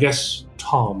guess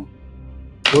Tom.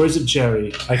 Or is it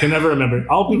Jerry? I can never remember.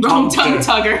 I'll be Rum Tum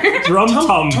Tugger. Rum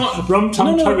Tum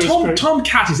Tugger. Tom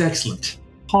Cat is excellent.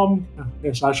 Tom.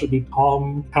 Yes, I should be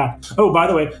Tom Cat. Oh, by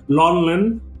the way,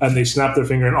 Lonlin, and they snap their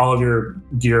finger and all of your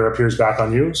gear appears back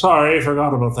on you. Sorry, I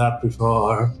forgot about that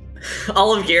before.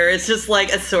 All of gear is just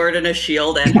like a sword and a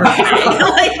shield and her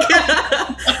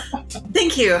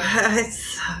Thank you.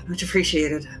 It's much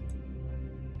appreciated.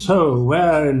 So,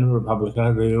 where in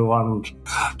Republica do you want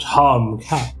Tom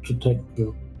Cat to take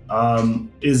you?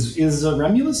 Is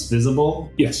Remulus visible?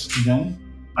 Yes. Then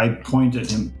I point at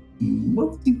him.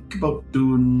 What do you think about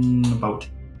doing about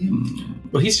him?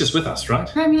 Well, he's just with us, right?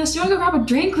 Remulus, do you want to go grab a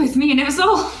drink with me? And it was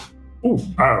all...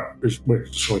 It's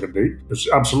like a date? It's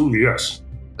absolutely yes.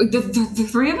 The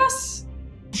three of us?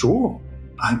 Sure.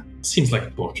 Seems like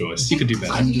a poor choice. You could do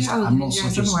better. I'm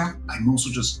also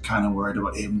just kind of worried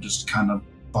about him just kind of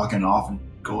fucking off and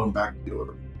going back to do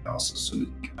everything else as soon as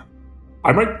he can.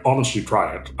 I might honestly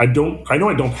try it. I know I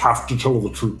don't have to tell the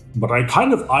truth, but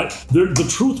the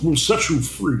truth will set you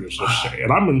free, as I say,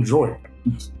 and I'm enjoying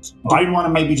it. I want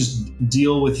to maybe just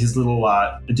deal with his little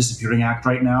disappearing act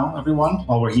right now, everyone,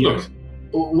 while we're here. Look,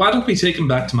 why don't we take him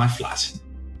back to my flat?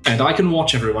 And I can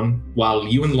watch everyone while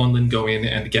you and London go in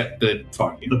and get the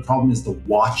farm. The problem is the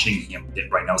watching him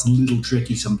bit right now is a little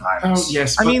tricky sometimes. Oh,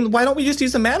 yes. I mean, why don't we just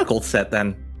use the manacle set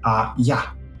then?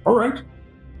 Yeah. All right.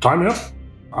 Time up.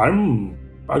 I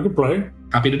could play.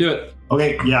 Happy to do it.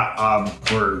 Okay, yeah,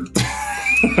 we're...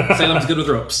 Salem's good with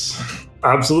ropes.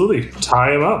 Absolutely.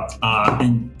 Tie him up.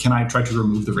 And can I try to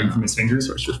remove the ring from his fingers?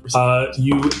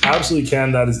 You absolutely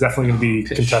can. That is definitely going to be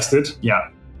contested. Yeah.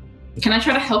 Can I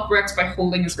try to help Rex by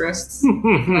holding his wrists?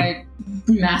 My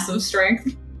massive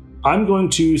strength. I'm going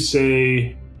to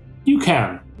say you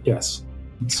can. Yes.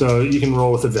 So you can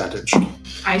roll with advantage.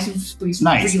 I squeeze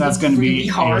nice. Really, that's going to be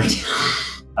hard.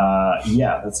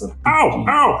 Yeah, that's a...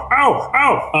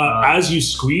 Ow! As you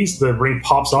squeeze, the ring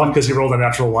pops off because you rolled a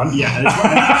natural one.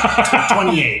 Yeah,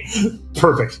 28.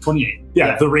 Perfect. 28.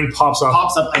 Yeah, the ring pops off.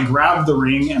 Pops up, I grab the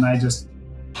ring, and I just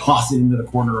toss it into the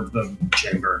corner of the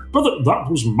chamber. But that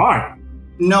was mine.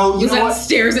 No, you know what?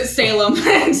 Stares at Salem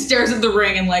and stares at the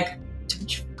ring and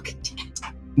don't you fucking do it.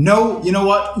 No, you know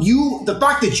what? The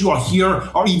fact that you are here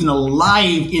or even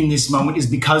alive in this moment is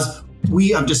because we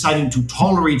have decided to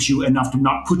tolerate you enough to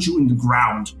not put you in the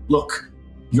ground. Look,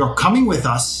 you're coming with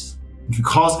us. If you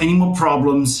cause any more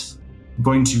problems, I'm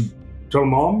going to... Tell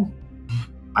Mom?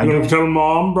 Tell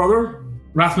Mom, brother?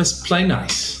 Rathmus, play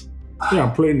nice. Yeah,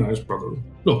 play nice, brother.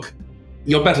 Look,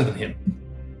 you're better than him.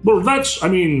 Well, that's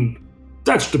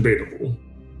debatable.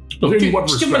 Look, give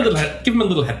him a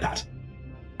little head pat.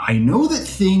 I know that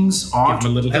things aren't...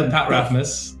 Give him a little head pat,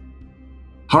 Rathmus.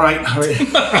 All right.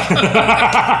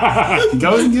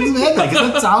 Go and give him a head pat,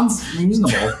 because that sounds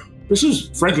reasonable. This is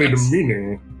frankly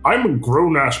demeaning. I'm a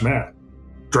grown-ass man.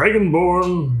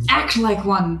 Dragonborn. Act like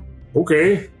one.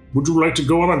 Okay. Would you like to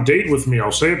go on a date with me?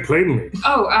 I'll say it plainly.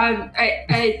 Oh,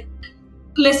 I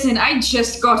listen, I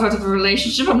just got out of a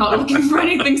relationship. I'm not looking for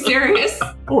anything serious.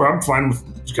 Oh, I'm fine with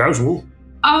casual.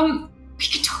 We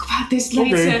can talk about this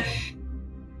later. Okay.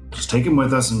 Just take him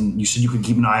with us, and you said you could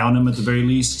keep an eye on him at the very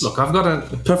least. Look, I've got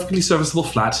a perfectly serviceable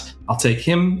flat. I'll take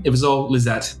him, Ivazol,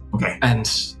 Lizette. Okay. And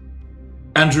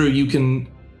Andrew, you can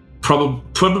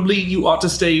probably you ought to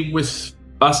stay with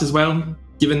us as well,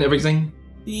 given everything.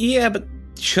 Yeah, but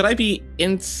should I be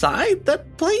inside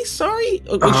that place? Sorry,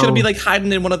 or should I be like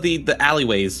hiding in one of the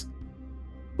alleyways?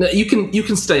 No, you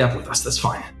can stay up with us. That's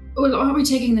fine. Well, aren't we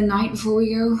taking the night before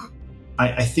we go?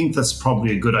 I think that's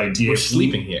probably a good idea. We're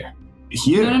sleeping here.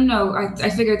 Here? No. I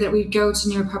figured that we'd go to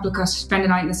New Republica, spend a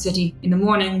night in the city. In the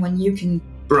morning, when you can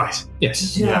Right.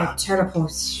 Yes.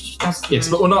 teleport. Yes,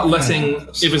 but we're not letting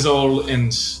Ivazol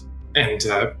and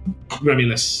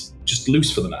Remulus just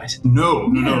loose for the night. No.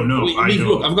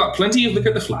 Look, I've got plenty of liquor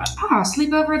at the flat.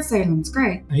 Sleep over at Salem's.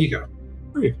 Great. There you go.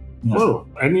 Great. Yeah. Well,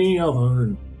 any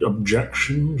other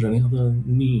objections? Any other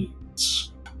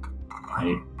needs?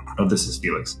 This is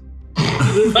Felix.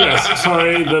 Yes,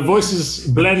 sorry, the voices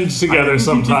blend together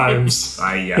sometimes.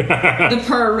 The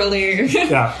purr really.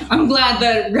 Yeah. I'm glad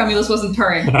that Romulus wasn't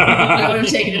purring. I would have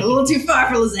taken it a little too far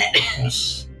for Lizette. I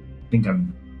think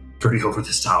I'm pretty over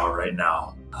this tower right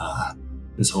now.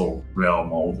 This whole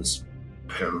realm, all this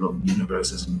parallel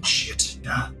universes and shit.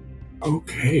 Yeah.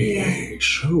 Okay,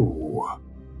 so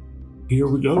here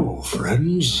we go,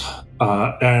 friends.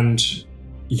 And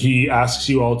he asks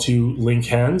you all to link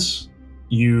hands.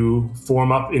 You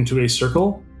form up into a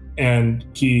circle, and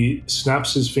he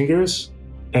snaps his fingers,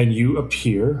 and you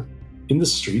appear in the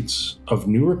streets of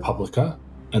New Republica,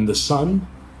 and the sun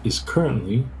is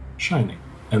currently shining.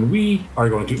 And we are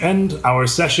going to end our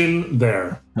session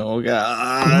there. Oh,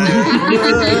 God.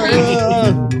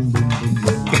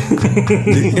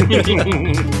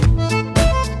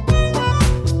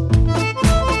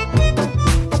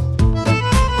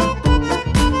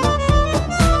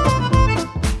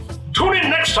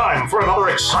 Time for another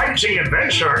exciting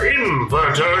adventure in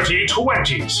the Dirty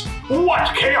 20s.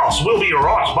 What chaos will be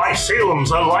wrought by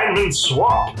Salem's alignment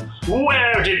swap?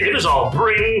 Where did Ivazol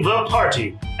bring the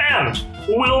party? And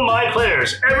will my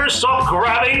players ever stop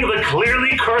grabbing the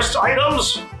clearly cursed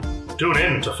items? Tune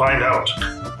in to find out.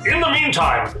 In the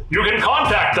meantime, you can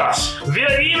contact us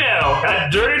via email at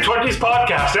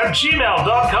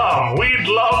dirty20spodcast@gmail.com. We'd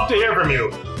love to hear from you.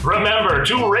 Remember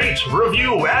to rate,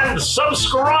 review, and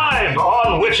subscribe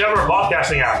on whichever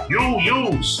podcasting app you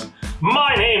use.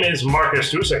 My name is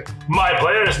Marcus Dusek. My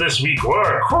players this week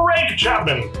were Craig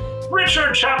Chapman,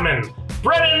 Richard Chapman,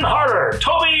 Brennan Harder,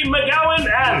 Toby McGowan,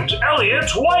 and Elliot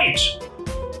White.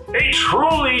 A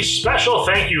truly special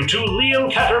thank you to Liam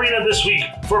Katarina this week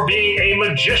for being a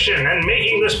magician and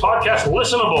making this podcast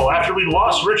listenable after we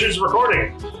lost Richard's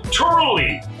recording.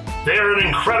 Truly, they're an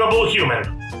incredible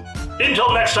human.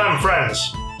 Until next time,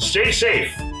 friends, stay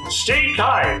safe, stay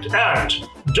kind, and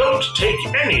don't take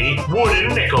any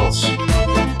wooden nickels.